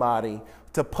execute somebody,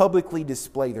 to publicly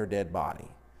display their dead body.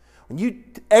 When you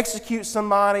execute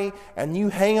somebody and you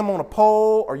hang them on a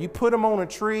pole or you put them on a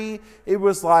tree, it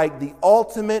was like the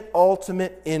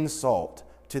ultimate insult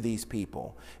to these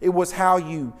people. It was how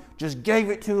you just gave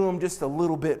it to them just a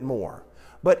little bit more.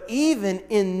 But even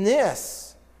in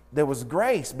this, there was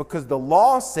grace, because the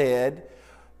law said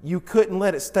you couldn't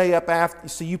let it stay up after.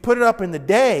 So you put it up in the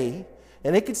day,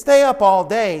 and it could stay up all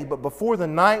day, but before the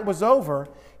night was over,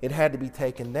 it had to be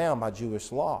taken down by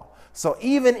Jewish law. So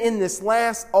even in this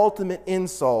last ultimate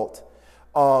insult,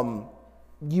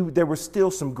 there was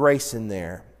still some grace in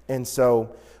there. And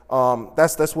so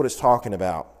that's what it's talking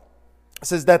about. It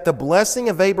says that the blessing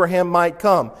of Abraham might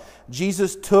come.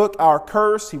 Jesus took our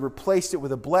curse. He replaced it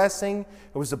with a blessing.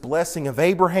 It was a blessing of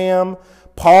Abraham.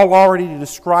 Paul already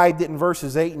described it in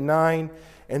verses 8 and 9.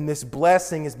 And this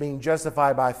blessing is being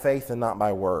justified by faith and not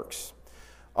by works.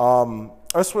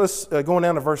 Let's going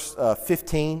down to verse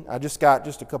 15. I just got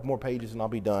a couple more pages and I'll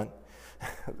be done.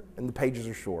 And the pages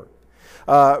are short.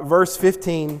 Verse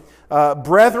 15,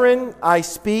 brethren, I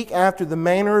speak after the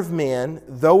manner of men,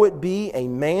 though it be a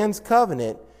man's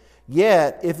covenant,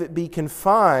 yet if it be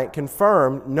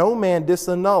confirmed, no man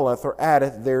disannulleth or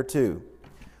addeth thereto.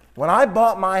 When I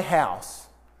bought my house,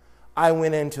 I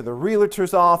went into the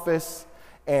realtor's office,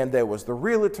 and there was the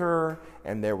realtor,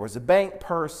 and there was a bank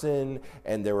person,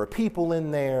 and there were people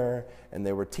in there, and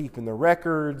they were keeping the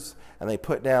records, and they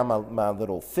put down my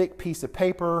little thick piece of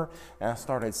paper, and I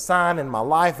started signing my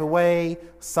life away,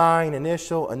 sign,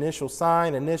 initial,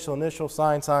 sign, initial,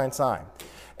 sign, sign.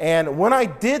 And when I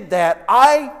did that,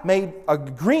 I made an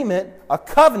agreement, a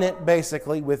covenant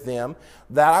basically with them,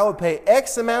 that I would pay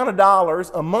X amount of dollars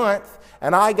a month,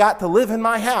 and I got to live in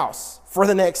my house. For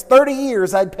the next 30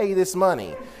 years, I'd pay this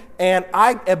money.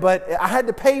 But I had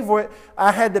to pay for it.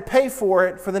 I had to pay for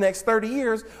it for the next 30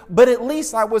 years, but at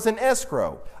least I was in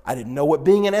escrow. I didn't know what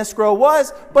being in escrow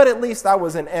was, but at least I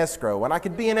was in escrow, and I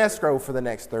could be in escrow for the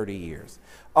next 30 years.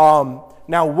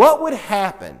 Now, what would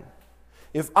happen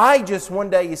if I just one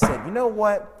day you said, you know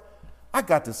what? I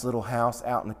got this little house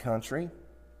out in the country.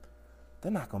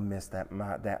 They're not going to miss that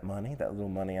money, that little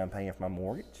money I'm paying for my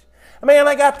mortgage. I mean,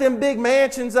 I got them big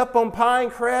mansions up on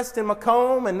Pinecrest and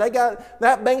Macomb, and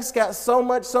that bank's got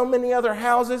so many other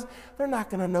houses. They're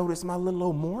not going to notice my little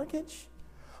old mortgage.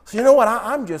 So you know what?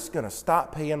 I'm just going to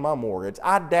stop paying my mortgage.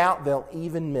 I doubt they'll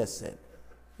even miss it.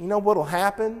 You know what'll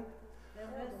happen?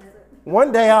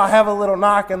 One day I'll have a little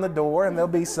knock on the door, and there'll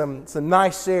be some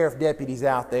nice sheriff deputies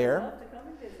out there.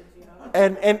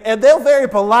 And they'll very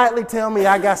politely tell me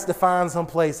I got to find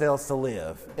someplace else to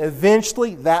live.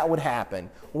 Eventually, that would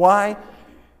happen. Why?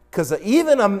 Because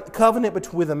even a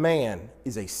covenant with a man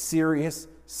is a serious,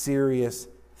 serious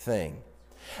thing.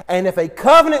 And if a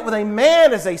covenant with a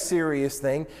man is a serious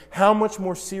thing, how much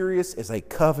more serious is a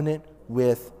covenant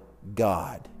with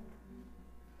God?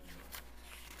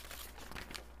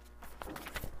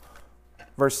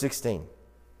 Verse 16.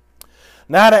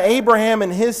 Now to Abraham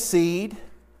and his seed,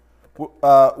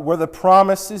 where the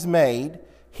promise is made,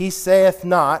 he saith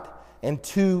not, and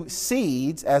two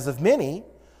seeds as of many,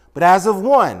 but as of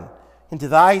one, into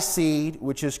thy seed,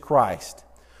 which is Christ.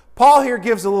 Paul here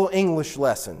gives a little English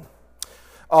lesson.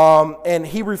 And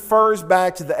he refers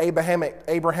back to the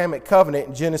Abrahamic covenant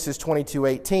in Genesis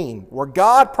 22:18, where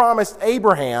God promised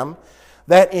Abraham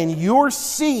that in your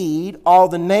seed all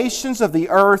the nations of the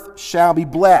earth shall be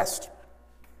blessed.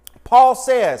 Paul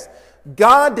says,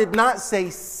 God did not say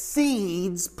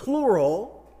seeds,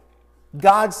 plural.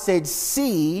 God said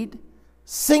seed,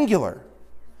 singular.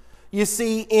 You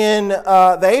see, in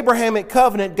the Abrahamic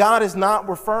covenant, God is not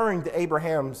referring to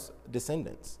Abraham's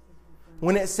descendants.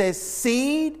 When it says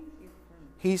seed,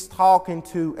 he's talking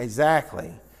to,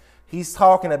 exactly, he's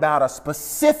talking about a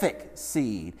specific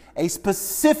seed, a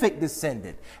specific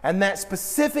descendant. And that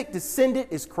specific descendant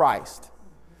is Christ.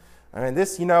 I mean,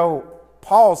 this,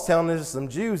 Paul's telling this to some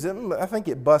Jews, I think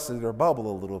it busted their bubble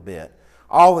a little bit.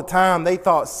 All the time they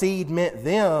thought seed meant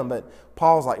them, but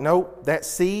Paul's like, nope, that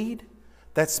seed,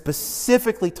 that's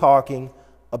specifically talking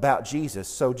about Jesus.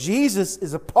 So Jesus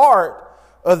is a part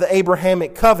of the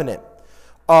Abrahamic covenant.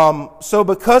 So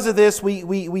because of this,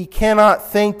 we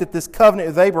cannot think that this covenant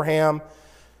with Abraham,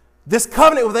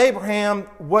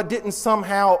 what didn't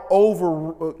somehow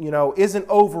isn't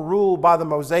overruled by the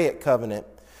Mosaic covenant.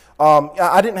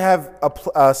 I didn't have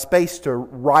a space to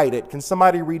write it. Can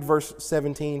somebody read verse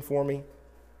 17 for me?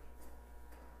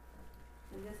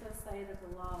 And this I say that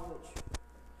the law, which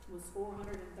was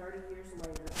 430 years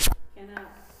later,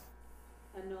 cannot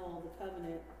annul the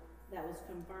covenant that was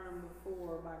confirmed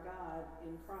before by God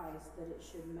in Christ, that it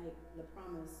should make the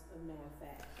promise of no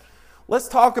effect. Let's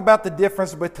talk about the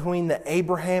difference between the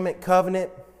Abrahamic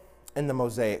covenant and the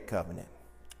Mosaic covenant.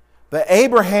 The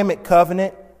Abrahamic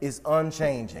covenant is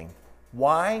unchanging.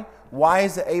 Why? Why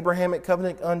is the Abrahamic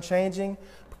covenant unchanging?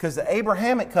 Because the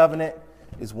Abrahamic covenant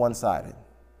is one-sided.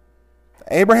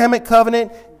 The Abrahamic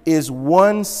covenant is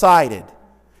one-sided.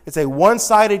 It's a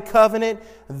one-sided covenant,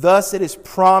 thus it is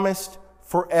promised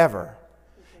forever.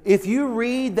 If you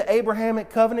read the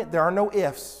Abrahamic covenant, there are no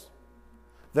ifs.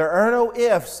 There are no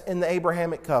ifs in the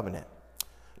Abrahamic covenant.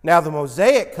 Now, the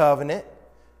Mosaic covenant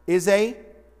is a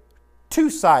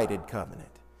two-sided covenant.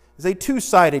 It's a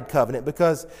two-sided covenant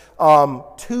because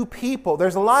two people,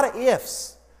 there's a lot of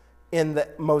ifs in the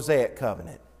Mosaic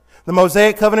covenant. The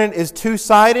Mosaic covenant is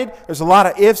two-sided. There's a lot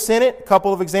of ifs in it. A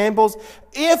couple of examples.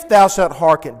 If thou shalt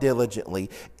hearken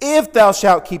diligently, if thou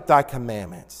shalt keep thy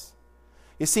commandments.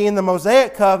 You see, in the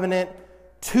Mosaic covenant,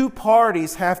 two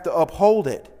parties have to uphold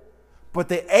it. But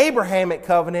the Abrahamic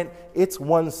covenant, it's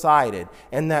one-sided.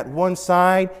 And that one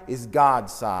side is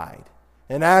God's side.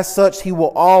 And as such, he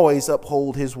will always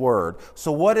uphold his word.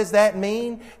 So what does that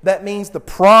mean? That means the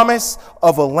promise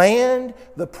of a land,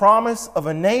 the promise of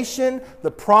a nation,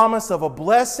 the promise of a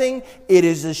blessing. It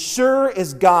is as sure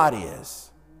as God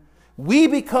is. We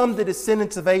become the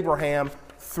descendants of Abraham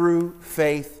through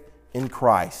faith in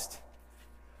Christ.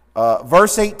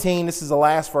 Verse 18, this is the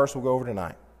last verse we'll go over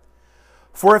tonight.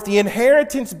 For if the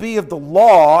inheritance be of the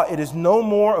law, it is no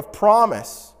more of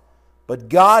promise. But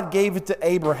God gave it to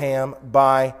Abraham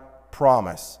by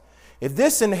promise. If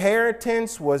this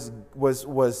inheritance was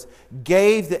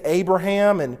gave to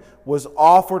Abraham and was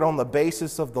offered on the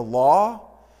basis of the law,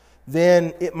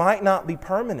 then it might not be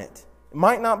permanent. It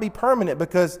might not be permanent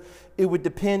because it would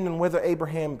depend on whether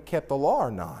Abraham kept the law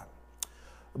or not.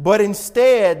 But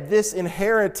instead, this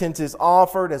inheritance is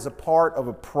offered as a part of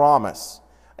a promise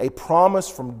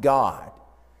from God.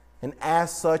 And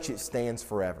as such, it stands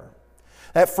forever.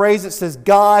 That phrase that says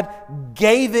God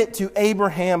gave it to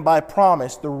Abraham by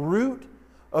promise, the root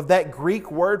of that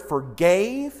Greek word for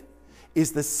gave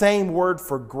is the same word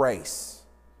for grace.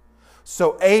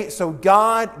 So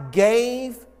God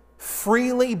gave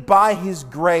freely by His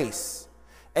grace.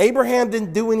 Abraham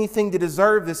didn't do anything to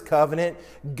deserve this covenant.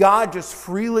 God just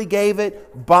freely gave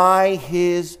it by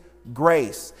His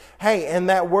grace. Hey, and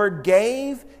that word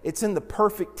gave, it's in the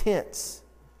perfect tense.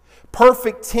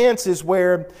 Perfect tense is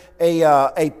where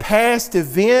a past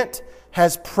event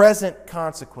has present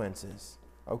consequences.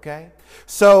 Okay?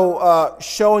 So,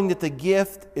 showing that the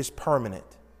gift is permanent.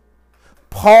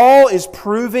 Paul is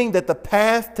proving that the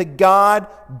path to God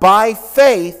by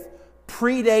faith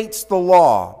predates the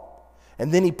law.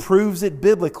 And then he proves it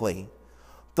biblically.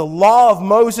 The law of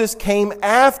Moses came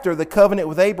after the covenant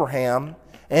with Abraham,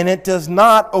 and it does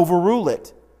not overrule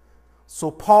it.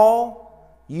 So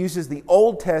Paul uses the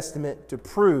Old Testament to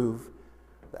prove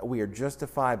that we are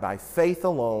justified by faith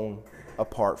alone,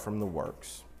 apart from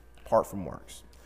works.